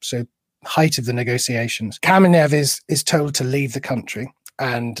 1920, so height of the negotiations, Kamenev is told to leave the country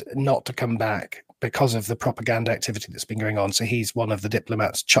and not to come back because of the propaganda activity that's been going on. So he's one of the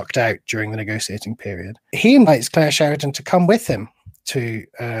diplomats chucked out during the negotiating period. He invites Claire Sheridan to come with him to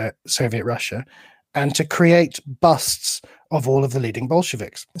Soviet Russia and to create busts of all of the leading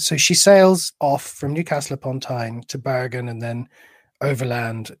Bolsheviks. So she sails off from Newcastle upon Tyne to Bergen and then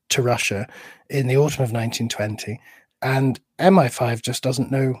overland to Russia in the autumn of 1920. And MI5 just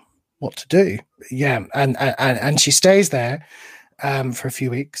doesn't know what to do. Yeah, and she stays there for a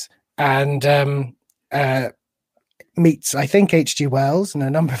few weeks and meets, I think, H.G. Wells and a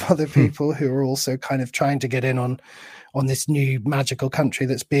number of other people who are also kind of trying to get in on this new magical country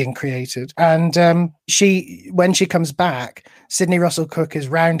that's being created. And when she comes back, Sidney Russell Cooke is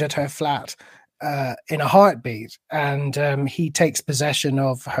round at her flat in a heartbeat, and he takes possession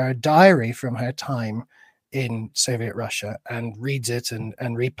of her diary from her time in Soviet Russia and reads it and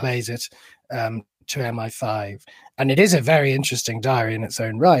replays it to MI5. And it is a very interesting diary in its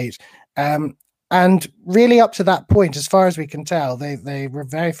own right. And really up to that point, as far as we can tell, they were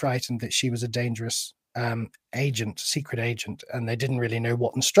very frightened that she was a dangerous secret agent, and they didn't really know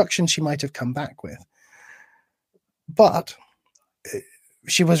what instructions she might have come back with. But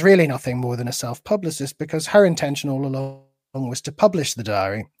she was really nothing more than a self-publicist, because her intention all along was to publish the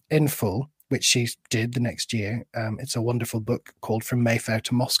diary in full, which she did the next year. It's a wonderful book called From Mayfair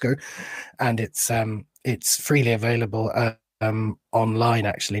to Moscow, and it's freely available online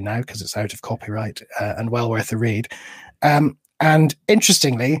actually now, because it's out of copyright, and well worth a read. And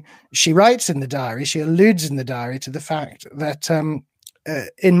interestingly, she writes in the diary, she alludes in the diary to the fact that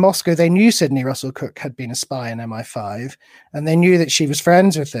in Moscow, they knew Sidney Russell Cooke had been a spy in MI5, and they knew that she was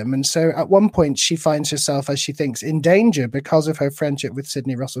friends with him. And so at one point, she finds herself, as she thinks, in danger because of her friendship with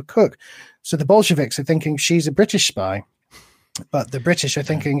Sidney Russell Cooke. So the Bolsheviks are thinking she's a British spy, but the British are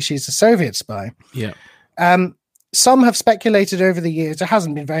thinking she's a Soviet spy. Yeah. Some have speculated over the years, there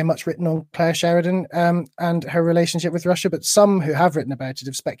hasn't been very much written on Claire Sheridan and her relationship with Russia, but some who have written about it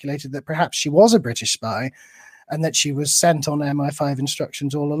have speculated that perhaps she was a British spy and that she was sent on MI5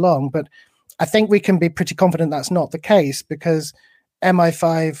 instructions all along. But I think we can be pretty confident that's not the case, because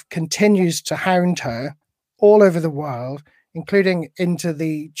MI5 continues to hound her all over the world, including into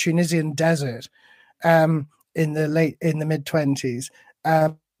the Tunisian desert in the mid-20s,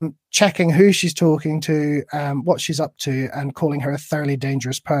 checking who she's talking to, what she's up to, and calling her a thoroughly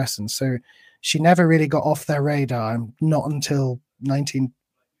dangerous person. So she never really got off their radar, not until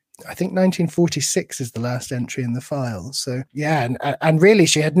 1946 is the last entry in the file. So yeah, and really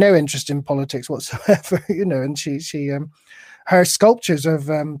she had no interest in politics whatsoever, and she her sculptures of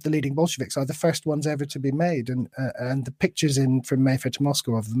the leading Bolsheviks are the first ones ever to be made, and the pictures in From Mayfair to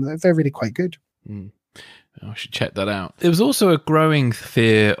Moscow of them, they're really quite good. I should check that out. There was also a growing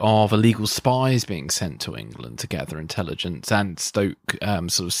fear of illegal spies being sent to England to gather intelligence and stoke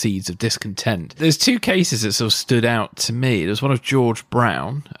sort of seeds of discontent. There's two cases that sort of stood out to me. There's one of George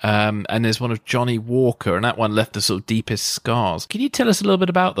Brown, and there's one of Johnny Walker, and that one left the sort of deepest scars. Can you tell us a little bit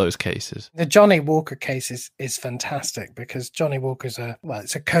about those cases? The Johnny Walker case is fantastic, because Johnny Walker's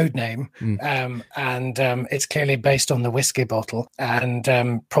it's a code name, and it's clearly based on the whiskey bottle, and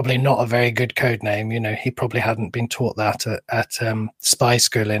probably not a very good code name. He probably hadn't been taught that at spy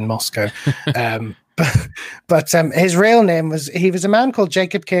school in Moscow. But his real name he was a man called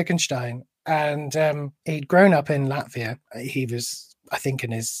Jacob Kirkenstein, and he'd grown up in Latvia. He was, I think,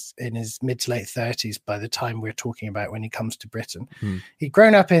 in his mid to late 30s by the time we're talking about when he comes to Britain. He'd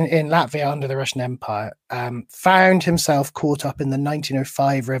grown up in Latvia under the Russian Empire, found himself caught up in the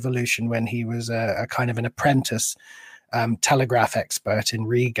 1905 revolution when he was a kind of an apprentice telegraph expert in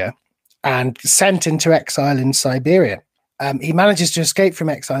Riga, and sent into exile in Siberia. He manages to escape from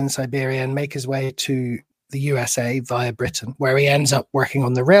exile in Siberia and make his way to the USA via Britain, where he ends up working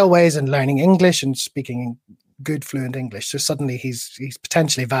on the railways and learning English and speaking good fluent English. So suddenly he's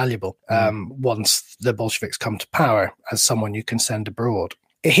potentially valuable once the Bolsheviks come to power as someone you can send abroad.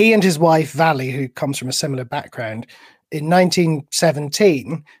 He and his wife, Vali, who comes from a similar background, in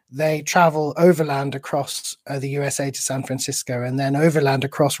 1917, they travel overland across the USA to San Francisco and then overland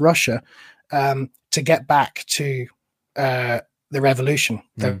across Russia to get back to the revolution.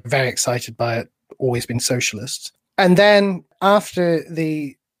 They're very excited by it, always been socialists. And then after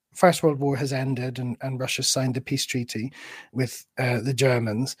the First World War has ended and Russia signed the peace treaty with the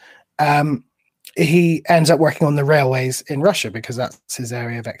Germans, he ends up working on the railways in Russia because that's his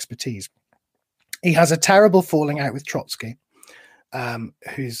area of expertise. He has a terrible falling out with Trotsky,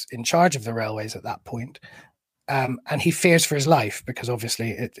 who's in charge of the railways at that point. And he fears for his life because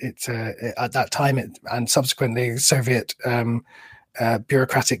obviously it's at that time and subsequently Soviet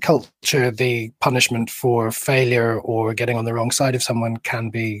bureaucratic culture, the punishment for failure or getting on the wrong side of someone can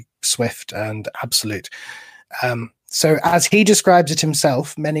be swift and absolute. So as he describes it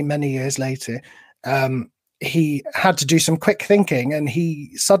himself many, many years later, he had to do some quick thinking and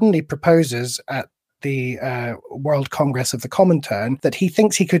he suddenly proposes at the World Congress of the Comintern that he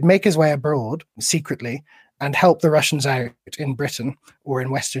thinks he could make his way abroad secretly and help the Russians out in Britain or in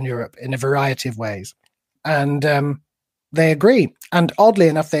Western Europe in a variety of ways. And they agree. And oddly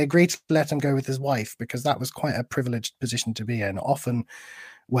enough, they agree to let him go with his wife because that was quite a privileged position to be in. Often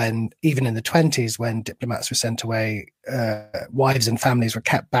when, even in the 20s, when diplomats were sent away, wives and families were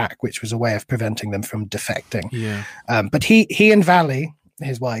kept back, which was a way of preventing them from defecting. Yeah. But he and Vali,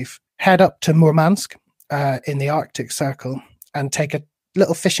 his wife, head up to Murmansk in the Arctic Circle and take a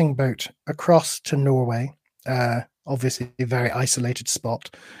little fishing boat across to Norway, obviously a very isolated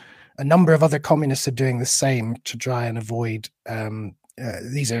spot. A number of other communists are doing the same to try and avoid,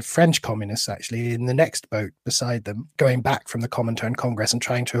 these are French communists actually, in the next boat beside them, going back from the Comintern Congress and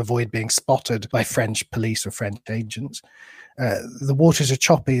trying to avoid being spotted by French police or French agents. The waters are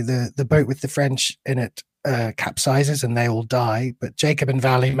choppy. The boat with the French in it capsizes and they all die. But Jacob and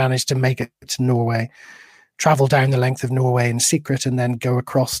Vali managed to make it to Norway, travel down the length of Norway in secret, and then go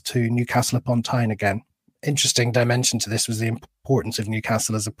across to Newcastle upon Tyne again. Interesting dimension to this was the importance of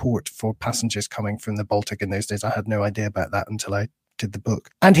Newcastle as a port for passengers coming from the Baltic in those days. I had no idea about that until I did the book.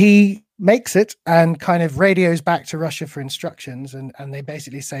 And he makes it and kind of radios back to Russia for instructions. And they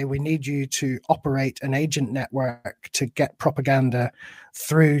basically say, we need you to operate an agent network to get propaganda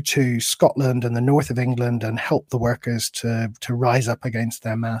through to Scotland and the north of England and help the workers to rise up against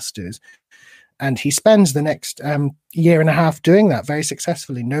their masters. And he spends the next year and a half doing that very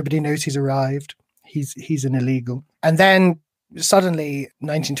successfully. Nobody knows he's arrived. He's an illegal. And then suddenly,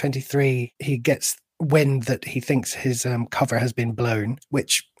 1923, he gets wind that he thinks his cover has been blown,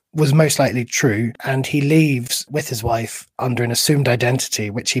 which was most likely true. And he leaves with his wife under an assumed identity,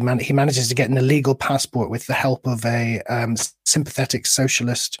 which he manages to get an illegal passport with the help of a sympathetic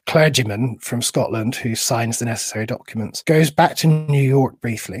socialist clergyman from Scotland who signs the necessary documents, goes back to New York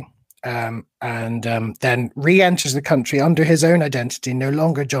briefly. And then re-enters the country under his own identity, no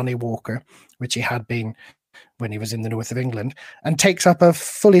longer Johnny Walker, which he had been when he was in the north of England, and takes up a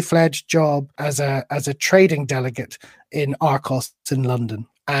fully fledged job as a trading delegate in Arcos in London.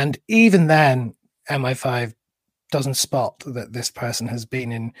 And even then, MI5 doesn't spot that this person has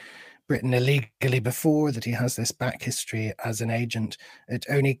been in Britain illegally before, that he has this back history as an agent. It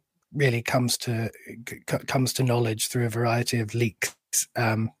only really comes to knowledge through a variety of leaks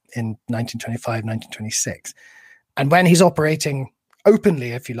in 1925, 1926. And when he's operating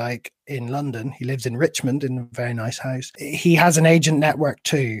openly, if you like, in London, he lives in Richmond in a very nice house. He has an agent network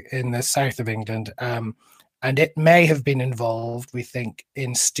too in the south of England. And it may have been involved, we think,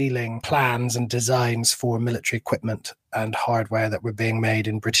 in stealing plans and designs for military equipment and hardware that were being made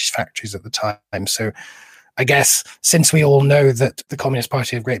in British factories at the time. So I guess since we all know that the Communist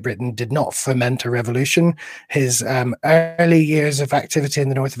Party of Great Britain did not foment a revolution, his early years of activity in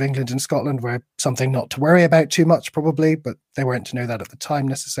the north of England and Scotland were something not to worry about too much, probably, but they weren't to know that at the time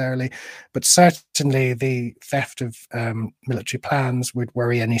necessarily. But certainly the theft of military plans would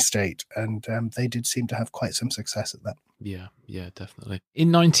worry any state, and they did seem to have quite some success at that. Yeah, definitely.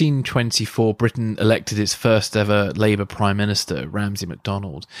 In 1924, Britain elected its first ever Labour Prime Minister, Ramsay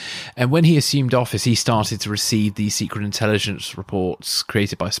MacDonald. And when he assumed office, he started to receive these secret intelligence reports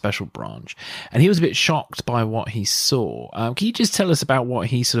created by a special branch. And he was a bit shocked by what he saw. Can you just tell us about what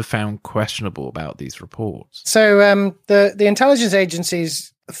he sort of found questionable about these reports? So the intelligence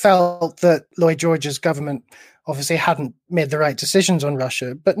agencies felt that Lloyd George's government obviously hadn't made the right decisions on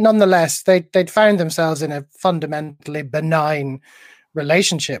Russia, but nonetheless, they'd found themselves in a fundamentally benign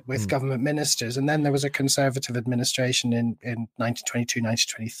relationship with government ministers. And then there was a Conservative administration in 1922,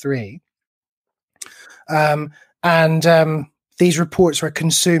 1923. These reports were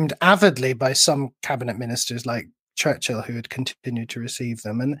consumed avidly by some cabinet ministers like Churchill, who had continued to receive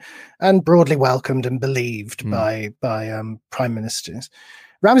them, and broadly welcomed and believed by prime ministers.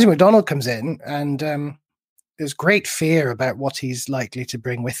 Ramsay MacDonald comes in, and there's great fear about what he's likely to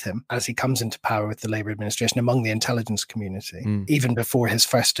bring with him as he comes into power with the Labour administration among the intelligence community, even before his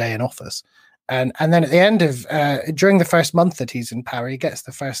first day in office. And then at the end of, during the first month that he's in power, he gets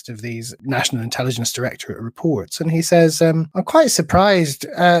the first of these National Intelligence Directorate reports. And he says, I'm quite surprised.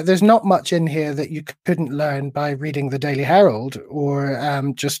 There's not much in here that you couldn't learn by reading the Daily Herald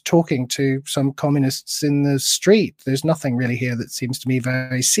or just talking to some communists in the street. There's nothing really here that seems to me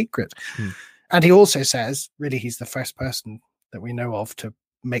very secret. And he also says, really, he's the first person that we know of to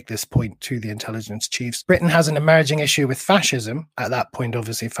make this point to the intelligence chiefs. Britain has an emerging issue with fascism. At that point,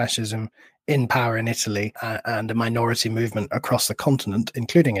 obviously, fascism in power in Italy and a minority movement across the continent,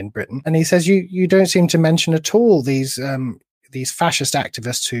 including in Britain. And he says, you don't seem to mention at all these fascist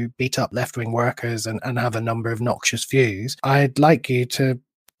activists who beat up left-wing workers and have a number of noxious views. I'd like you to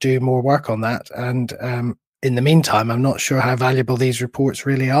do more work on that. And in the meantime, I'm not sure how valuable these reports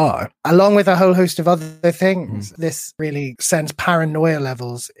really are. Along with a whole host of other things, this really sends paranoia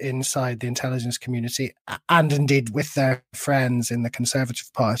levels inside the intelligence community and indeed with their friends in the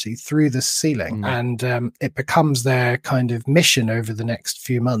Conservative Party through the ceiling. And it becomes their kind of mission over the next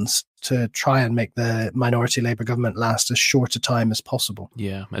few months to try and make the minority Labour government last as short a time as possible.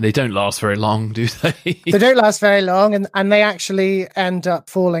 Yeah, and they don't last very long, do they? They don't last very long, and they actually end up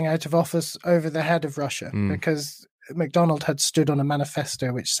falling out of office over the head of Russia, because MacDonald had stood on a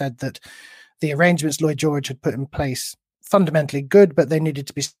manifesto which said that the arrangements Lloyd George had put in place fundamentally good, but they needed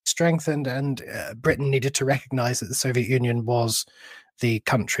to be strengthened, and Britain needed to recognise that the Soviet Union was the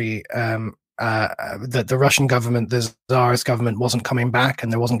country that the Russian government, the Tsar's government, wasn't coming back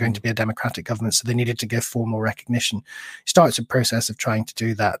and there wasn't going to be a democratic government, so they needed to give formal recognition. He starts a process of trying to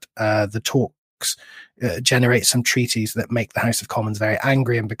do that. The talks generate some treaties that make the House of Commons very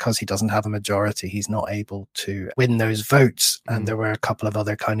angry, and because he doesn't have a majority, he's not able to win those votes. And there were a couple of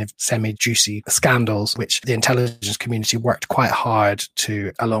other kind of semi-juicy scandals, which the intelligence community worked quite hard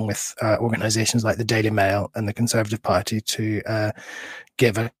to, along with organisations like the Daily Mail and the Conservative Party, to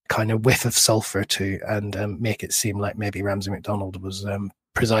give a kind of whiff of sulphur to, and make it seem like maybe Ramsay MacDonald was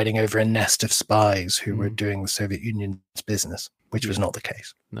presiding over a nest of spies who were doing the Soviet Union's business, which was not the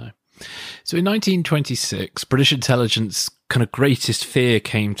case. No. So in 1926, British intelligence kind of greatest fear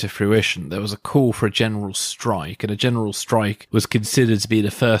came to fruition. There was a call for a general strike, and a general strike was considered to be the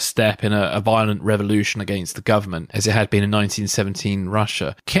first step in a violent revolution against the government, as it had been in 1917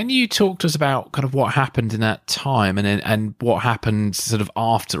 Russia. Can you talk to us about kind of what happened in that time and what happened sort of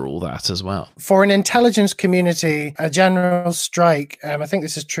after all that as well? For an intelligence community, a general strike, I think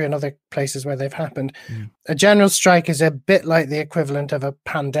this is true in other places where they've happened, a general strike is a bit like the equivalent of a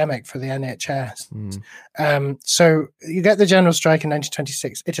pandemic for the NHS. So you get the general strike in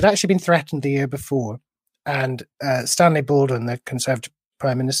 1926. It had actually been threatened the year before, and Stanley Baldwin, the Conservative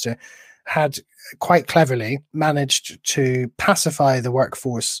Prime Minister, had quite cleverly managed to pacify the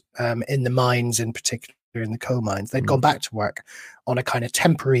workforce in the mines, in particular in the coal mines. They'd gone back to work on a kind of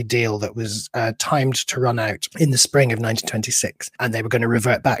temporary deal that was timed to run out in the spring of 1926, and they were going to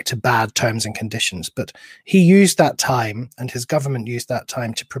revert back to bad terms and conditions. But he used that time, and his government used that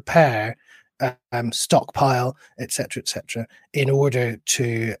time to prepare stockpile, etc., in order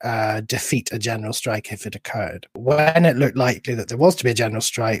to defeat a general strike if it occurred. When it looked likely that there was to be a general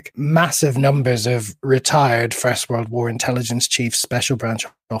strike, massive numbers of retired First World War intelligence chiefs, special branch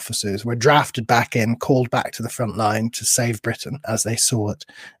officers were drafted back in, called back to the front line to save Britain as they saw it.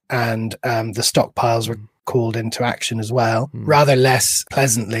 And the stockpiles were called into action as well. Rather less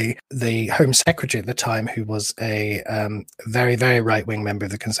pleasantly, the Home Secretary at the time, who was a very, very right-wing member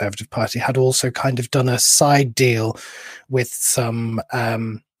of the Conservative Party, had also kind of done a side deal with some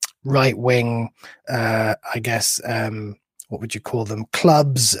right-wing, what would you call them,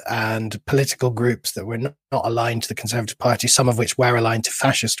 clubs and political groups that were not aligned to the Conservative Party, some of which were aligned to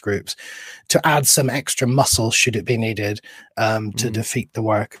fascist groups, to add some extra muscle should it be needed to defeat the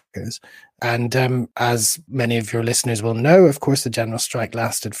workers. And as many of your listeners will know, of course, the general strike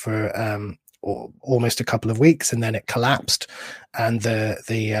lasted for almost a couple of weeks, and then it collapsed, and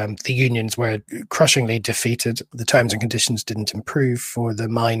the unions were crushingly defeated. The terms and conditions didn't improve for the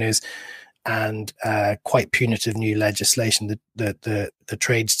miners, and quite punitive new legislation, the the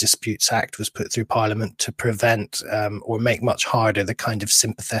Trades Disputes Act was put through Parliament to prevent or make much harder the kind of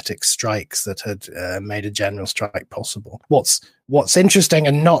sympathetic strikes that had made a general strike possible. What's interesting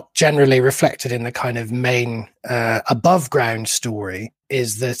and not generally reflected in the kind of main above ground story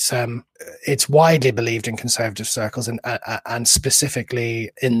is that it's widely believed in conservative circles and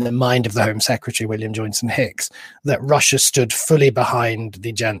specifically in the mind of the Home Secretary, William Joynson Hicks, that Russia stood fully behind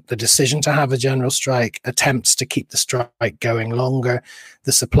the decision to have a general strike, attempts to keep the strike going longer,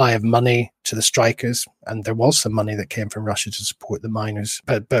 the supply of money to the strikers, and there was some money that came from Russia to support the miners,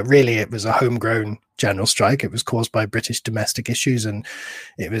 but really it was a homegrown general strike. It was caused by British domestic issues, and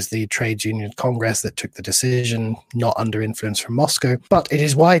it was the Trades Union Congress that took the decision, not under influence from Moscow. But it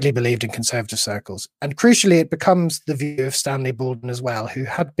is widely believed in conservative circles, and crucially it becomes the view of Stanley Baldwin as well, who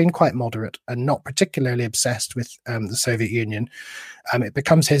had been quite moderate and not particularly obsessed with the Soviet Union. It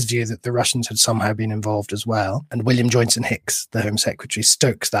becomes his view that the Russians had somehow been involved as well, and William Joynson Hicks, the Home Secretary,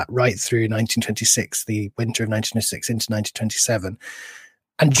 stokes that right through 1926, the winter of 1926 into 1927.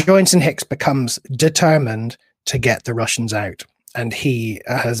 And Joynson Hicks becomes determined to get the Russians out. And he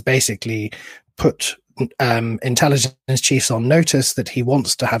has basically put intelligence chiefs on notice that he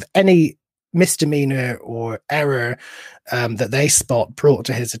wants to have any misdemeanor or error that they spot brought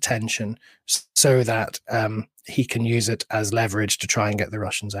to his attention so that he can use it as leverage to try and get the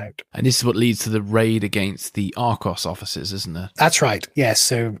Russians out. And this is what leads to the raid against the Arcos offices, isn't it? That's right. Yes.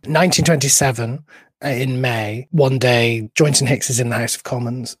 So 1927, in May, one day, Joynson Hicks is in the House of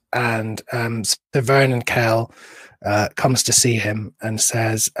Commons, and Sir Vernon Kell comes to see him and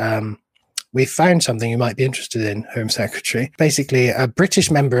says, "We've found something you might be interested in, Home Secretary." Basically, a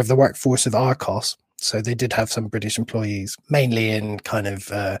British member of the workforce of Arcos. So they did have some British employees, mainly in kind of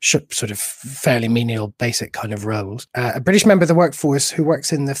sort of fairly menial, basic kind of roles. A British member of the workforce who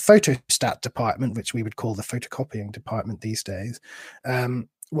works in the photostat department, which we would call the photocopying department these days,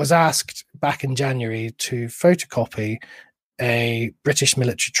 was asked back in January to photocopy a British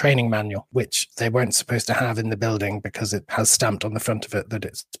military training manual, which they weren't supposed to have in the building because it has stamped on the front of it that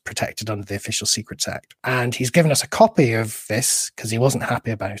it's protected under the Official Secrets Act. And he's given us a copy of this because he wasn't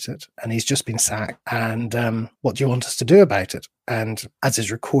happy about it, and he's just been sacked. And what do you want us to do about it? And as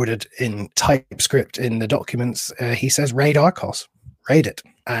is recorded in typescript in the documents, he says, raid Arcos, raid it.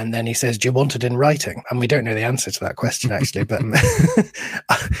 And then he says, do you want it in writing? And we don't know the answer to that question, actually, but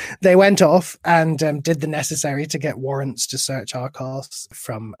they went off and did the necessary to get warrants to search Arcos.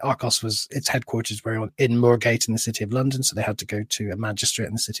 Its headquarters were in Moorgate in the City of London, so they had to go to a magistrate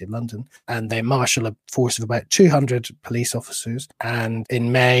in the City of London. And they marshal a force of about 200 police officers. And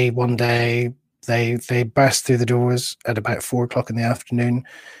in May, one day, they burst through the doors at about 4:00 in the afternoon,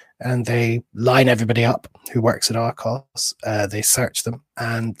 and they line everybody up who works at Arcos. They search them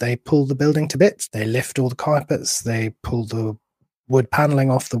and they pull the building to bits. They lift all the carpets. They pull the wood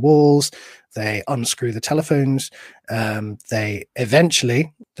paneling off the walls. They unscrew the telephones. The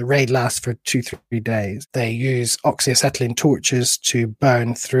raid lasts for 2-3 days. They use oxyacetylene torches to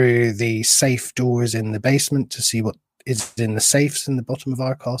burn through the safe doors in the basement to see what is in the safes in the bottom of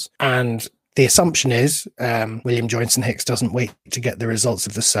Arcos. And the assumption is, William Joynson Hicks doesn't wait to get the results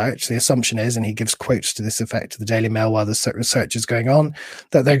of the search. The assumption is, and he gives quotes to this effect to the Daily Mail while the research is going on,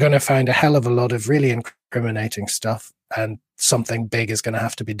 that they're going to find a hell of a lot of really incriminating stuff, and something big is going to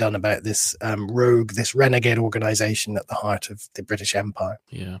have to be done about this this renegade organization at the heart of the British Empire.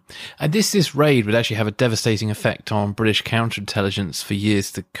 Yeah. And this raid would actually have a devastating effect on British counterintelligence for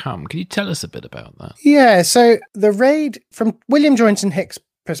years to come. Can you tell us a bit about that? Yeah, so the raid, from William Joynson Hicks'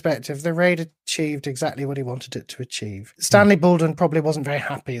 perspective, the raid achieved exactly what he wanted it to achieve. Stanley Baldwin probably wasn't very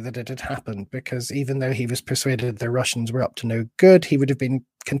happy that it had happened, because even though he was persuaded the Russians were up to no good, he would have been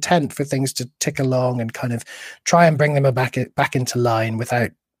content for things to tick along and kind of try and bring them back into line without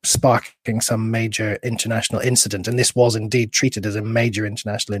sparking some major international incident. And this was indeed treated as a major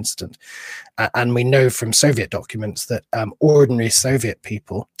international incident. And we know from Soviet documents that ordinary Soviet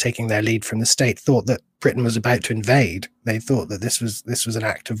people, taking their lead from the state, thought that Britain was about to invade. They thought that this was an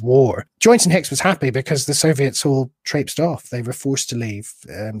act of war. Joynson Hicks was happy because the Soviets all traipsed off. They were forced to leave.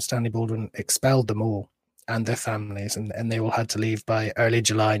 Stanley Baldwin expelled them all and their families, and they all had to leave by early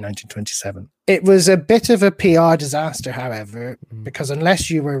July 1927. It was a bit of a PR disaster, however, because unless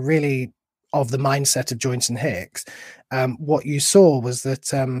you were really of the mindset of Joynson Hicks, what you saw was that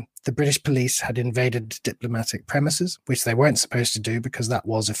the British police had invaded diplomatic premises, which they weren't supposed to do because that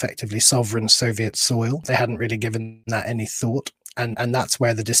was effectively sovereign Soviet soil. They hadn't really given that any thought. And that's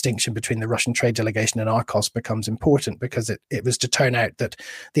where the distinction between the Russian trade delegation and Arcos becomes important, because it was to turn out that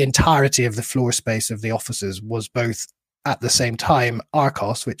the entirety of the floor space of the offices was both at the same time,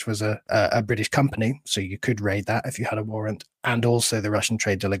 Arcos, which was a British company, so you could raid that if you had a warrant, and also the Russian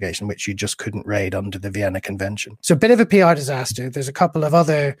trade delegation, which you just couldn't raid under the Vienna Convention. So a bit of a PR disaster. There's a couple of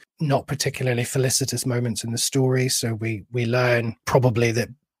other not particularly felicitous moments in the story. So we learn probably that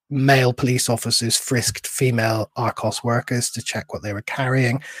male police officers frisked female Arcos workers to check what they were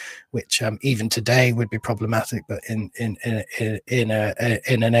carrying, which even today would be problematic. But in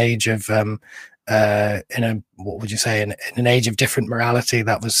an age of what would you say, in an age of different morality,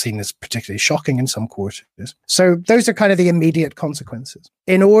 that was seen as particularly shocking in some quarters. So those are kind of the immediate consequences.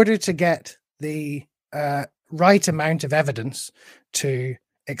 In order to get the right amount of evidence to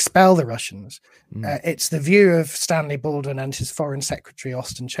expel the Russians, it's the view of Stanley Baldwin and his Foreign Secretary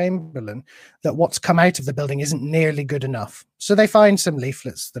Austen Chamberlain that what's come out of the building isn't nearly good enough. So they find some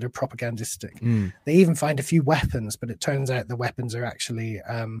leaflets that are propagandistic. They even find a few weapons, but it turns out the weapons are actually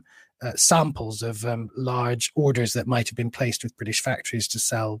samples of large orders that might have been placed with British factories to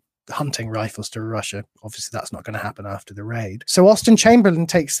sell hunting rifles to Russia. Obviously, that's not going to happen after the raid. So Austen Chamberlain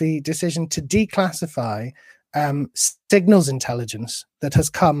takes the decision to declassify signals intelligence that has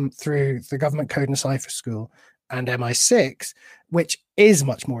come through the Government Code and Cipher School and MI6, which is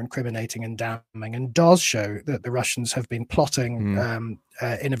much more incriminating and damning and does show that the Russians have been plotting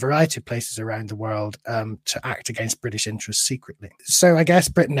in a variety of places around the world to act against British interests secretly. So I guess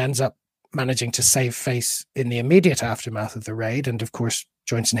Britain ends up managing to save face in the immediate aftermath of the raid. And of course,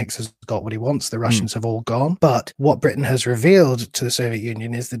 Joynson Hicks has got what he wants. The Russians have all gone. But what Britain has revealed to the Soviet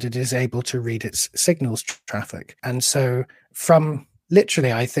Union is that it is able to read its signals traffic. And so from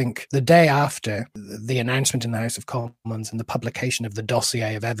literally, I think, the day after the announcement in the House of Commons and the publication of the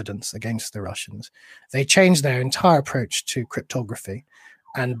dossier of evidence against the Russians, they changed their entire approach to cryptography.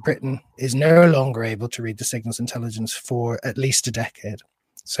 And Britain is no longer able to read the signals intelligence for at least a decade.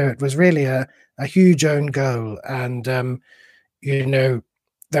 So it was really a huge own goal. And,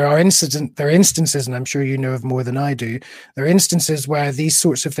 there are instances, and I'm sure you know of more than I do, there are instances where these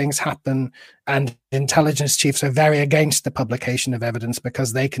sorts of things happen and intelligence chiefs are very against the publication of evidence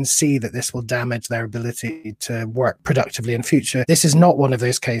because they can see that this will damage their ability to work productively in future. This is not one of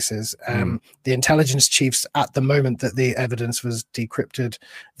those cases. The intelligence chiefs, at the moment that the evidence was decrypted,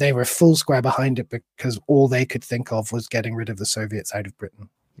 they were full square behind it because all they could think of was getting rid of the Soviets out of Britain.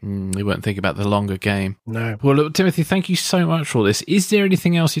 We weren't thinking about the longer game. No. Well, look, Timothy, thank you so much for all this. Is there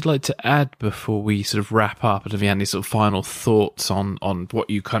anything else you'd like to add before we sort of wrap up? And have you had any sort of final thoughts on what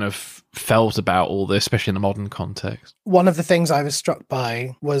you kind of felt about all this, especially in the modern context? One of the things I was struck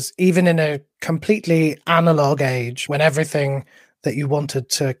by was even in a completely analog age, when everything that you wanted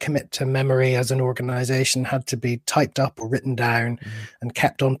to commit to memory as an organization had to be typed up or written down and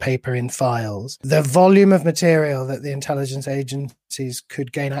kept on paper in files. The volume of material that the intelligence agencies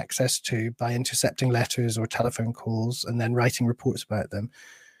could gain access to by intercepting letters or telephone calls and then writing reports about them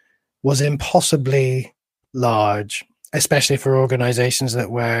was impossibly large, especially for organizations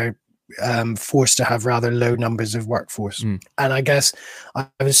that were forced to have rather low numbers of workforce. And I guess I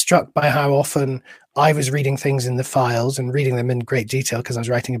was struck by how often I was reading things in the files and reading them in great detail because I was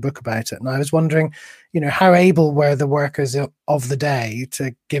writing a book about it. And I was wondering, how able were the workers of the day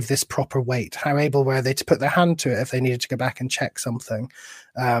to give this proper weight? How able were they to put their hand to it if they needed to go back and check something?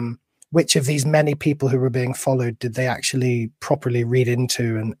 Which of these many people who were being followed did they actually properly read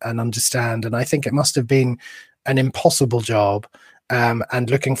into and understand? And I think it must have been an impossible job. And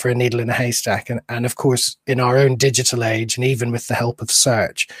looking for a needle in a haystack. And of course, in our own digital age, and even with the help of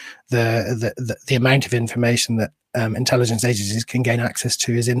search, the amount of information that intelligence agencies can gain access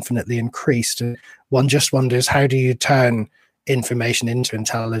to is infinitely increased. And one just wonders, how do you turn information into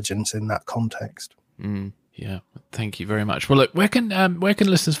intelligence in that context? Yeah, thank you very much. Well, look, where can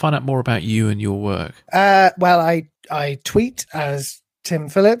listeners find out more about you and your work? Well, I tweet as Tim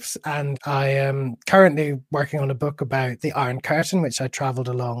Phillips, and I am currently working on a book about the Iron Curtain, which I traveled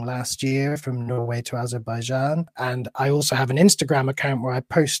along last year from Norway to Azerbaijan. And I also have an Instagram account where I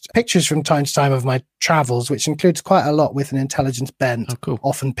post pictures from time to time of my travels, which includes quite a lot with an intelligence bent. Oh, cool.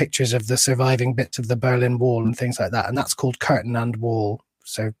 Often pictures of the surviving bits of the Berlin Wall and things like that. And that's called Curtain and Wall.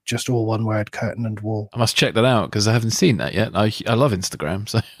 So just all one word, Curtain and Wall. I must check that out because I haven't seen that yet. I love Instagram.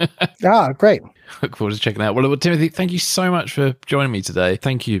 So great. Look forward to checking it out. Well, Timothy, thank you so much for joining me today.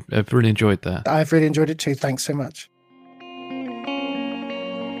 Thank you. I've really enjoyed that. I've really enjoyed it too. Thanks so much.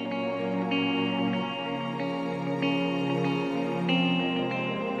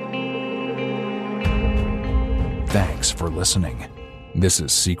 Thanks for listening. This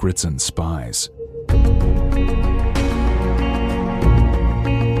is Secrets and Spies.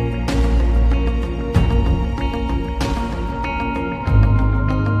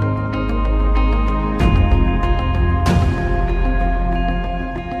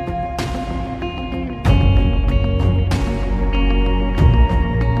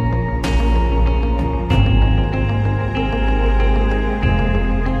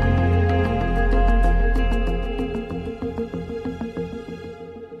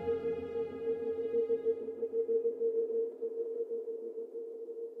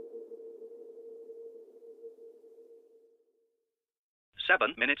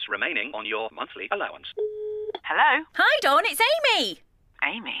 7 minutes remaining on your monthly allowance. Hello? Hi, Dawn, it's Amy.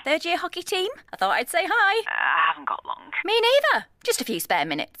 Amy? Third year hockey team. I thought I'd say hi. I haven't got long. Me neither. Just a few spare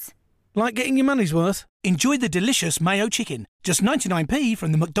minutes. Like getting your money's worth? Enjoy the delicious mayo chicken. Just 99p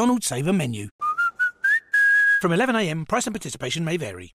from the McDonald's Saver menu. From 11am, price and participation may vary.